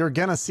 like, you're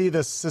going to see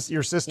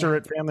your sister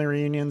at family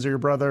reunions, or your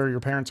brother or your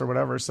parents or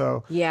whatever.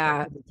 So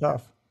yeah, it's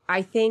tough.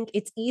 I think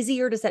it's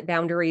easier to set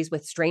boundaries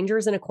with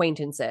strangers and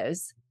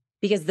acquaintances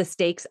because the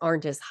stakes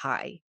aren't as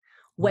high.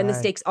 When the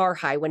stakes are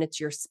high, when it's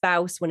your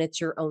spouse, when it's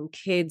your own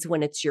kids,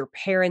 when it's your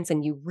parents,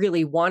 and you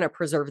really want to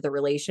preserve the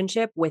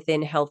relationship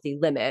within healthy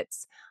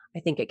limits, I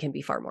think it can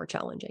be far more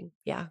challenging.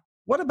 Yeah.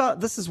 What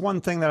about, this is one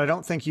thing that I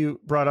don't think you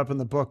brought up in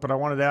the book, but I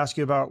wanted to ask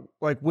you about,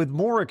 like, with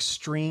more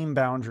extreme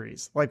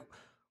boundaries, like,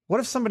 what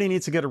if somebody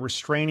needs to get a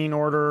restraining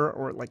order,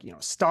 or like,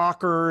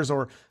 stalkers,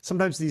 or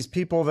sometimes these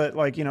people that,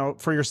 like,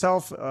 for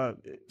yourself, a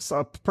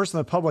person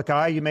in the public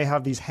eye, you may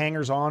have these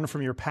hangers on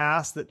from your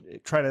past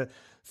that try to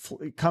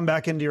come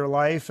back into your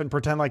life and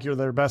pretend like you're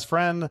their best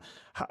friend.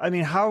 I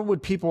mean, how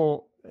would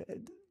people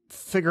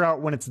figure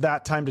out when it's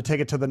that time to take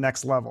it to the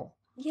next level?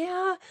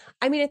 Yeah.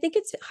 I mean, I think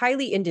it's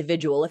highly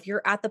individual. If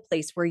you're at the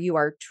place where you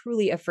are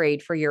truly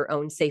afraid for your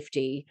own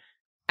safety,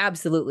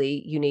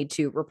 absolutely, you need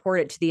to report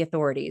it to the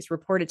authorities,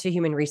 report it to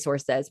human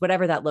resources,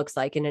 whatever that looks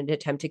like, in an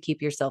attempt to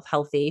keep yourself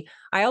healthy.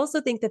 I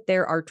also think that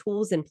there are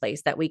tools in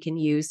place that we can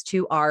use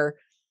to our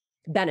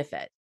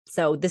benefit.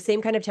 So the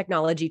same kind of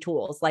technology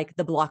tools, like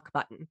the block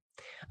button.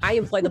 I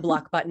employ the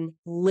block button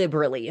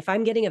liberally. If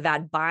I'm getting a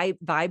bad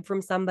vibe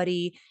from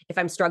somebody, if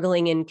I'm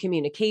struggling in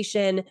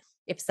communication,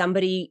 if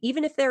somebody,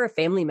 even if they're a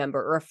family member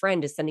or a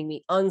friend, is sending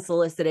me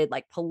unsolicited,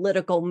 like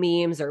political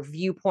memes or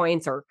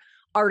viewpoints or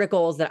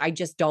articles that I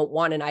just don't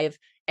want, and I have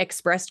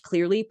expressed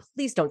clearly,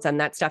 please don't send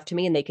that stuff to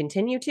me, and they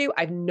continue to,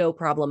 I have no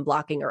problem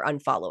blocking or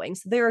unfollowing.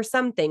 So there are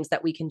some things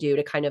that we can do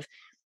to kind of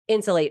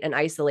insulate and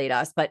isolate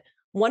us. But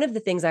one of the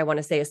things I want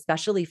to say,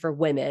 especially for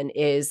women,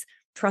 is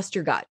trust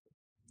your gut.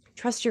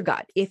 Trust your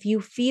gut. If you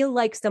feel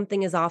like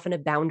something is off and a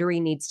boundary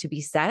needs to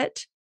be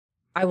set,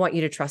 I want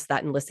you to trust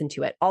that and listen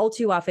to it. All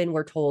too often,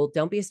 we're told,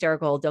 don't be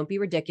hysterical, don't be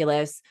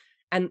ridiculous.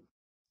 And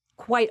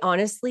quite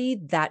honestly,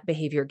 that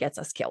behavior gets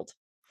us killed.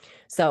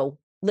 So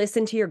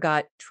listen to your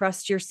gut,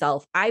 trust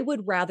yourself. I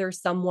would rather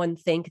someone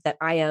think that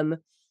I am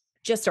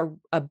just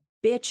a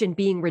bitch and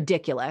being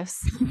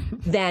ridiculous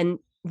than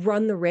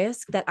run the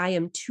risk that I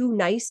am too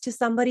nice to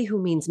somebody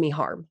who means me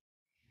harm.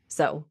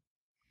 So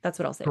that's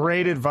what I'll say.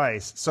 Great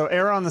advice. So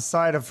err on the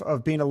side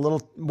of being a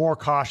little more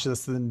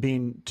cautious than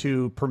being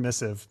too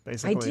permissive,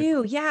 basically. I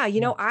do. Yeah.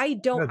 You know, I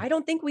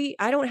don't think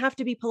I don't have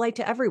to be polite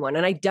to everyone.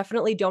 And I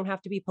definitely don't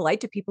have to be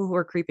polite to people who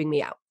are creeping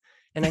me out.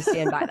 And I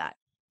stand by that.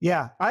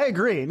 Yeah, I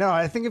agree. No,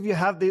 I think if you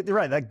have you're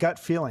right, that gut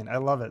feeling, I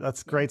love it.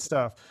 That's great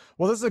stuff.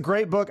 Well, this is a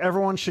great book.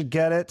 Everyone should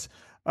get it.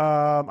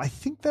 I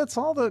think that's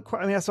all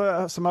I mean, I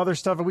saw some other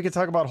stuff, and we could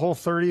talk about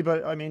Whole30,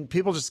 but I mean,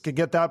 people just could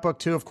get that book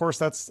too. Of course,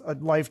 that's a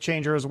life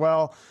changer as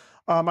well.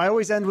 I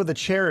always end with a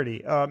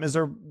charity. Is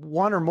there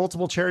one or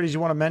multiple charities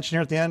you want to mention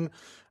here at the end?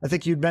 I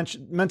think you'd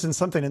mentioned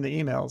something in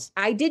the emails.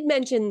 I did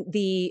mention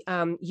the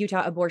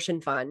Utah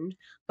Abortion Fund,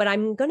 but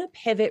I'm going to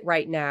pivot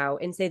right now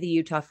and say the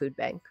Utah Food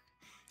Bank.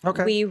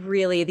 Okay.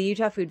 The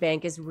Utah Food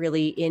Bank is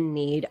really in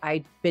need.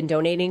 I've been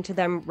donating to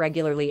them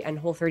regularly, and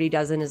Whole30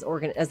 does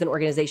as an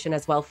organization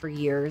as well for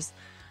years.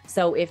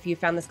 So if you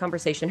found this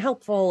conversation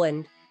helpful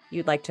and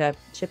you'd like to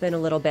chip in a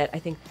little bit, I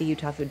think the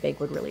Utah Food Bank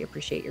would really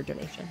appreciate your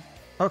donation.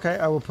 Okay,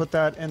 I will put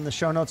that in the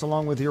show notes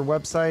along with your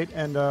website,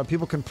 and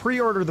people can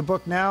pre-order the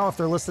book now if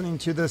they're listening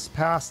to this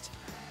past,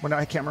 when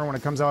I can't remember when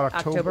it comes out,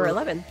 October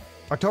 11th.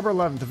 October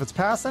 11th. If it's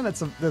past then,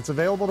 it's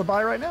available to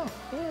buy right now.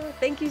 Yeah,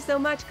 thank you so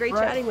much. Great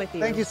chatting with you.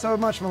 Thank you so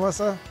much,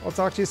 Melissa. We'll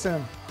talk to you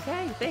soon.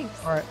 Okay,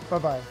 thanks. All right,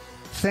 bye-bye.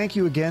 Thank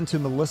you again to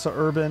Melissa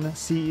Urban,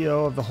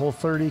 CEO of the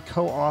Whole30,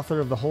 co-author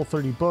of the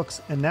Whole30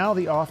 books, and now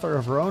the author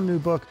of her own new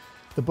book,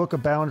 The Book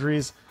of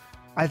Boundaries.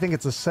 I think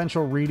it's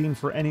essential reading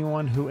for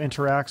anyone who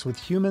interacts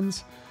with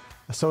humans.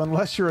 So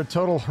unless you're a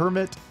total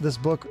hermit, this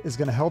book is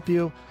going to help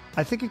you.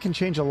 I think it can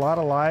change a lot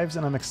of lives,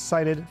 and I'm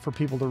excited for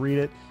people to read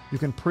it. You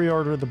can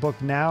pre-order the book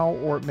now,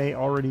 or it may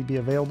already be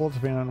available,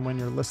 depending on when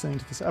you're listening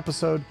to this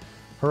episode.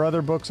 Her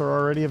other books are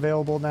already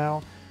available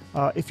now.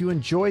 If you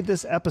enjoyed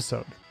this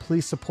episode,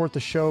 please support the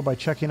show by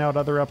checking out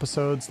other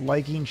episodes,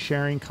 liking,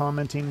 sharing,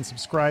 commenting, and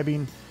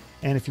subscribing.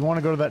 And if you want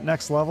to go to that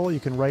next level, you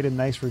can write a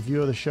nice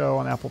review of the show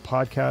on Apple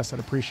Podcasts. I'd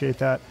appreciate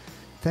that.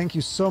 Thank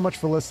you so much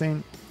for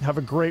listening. Have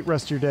a great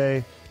rest of your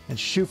day, and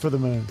shoot for the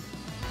moon.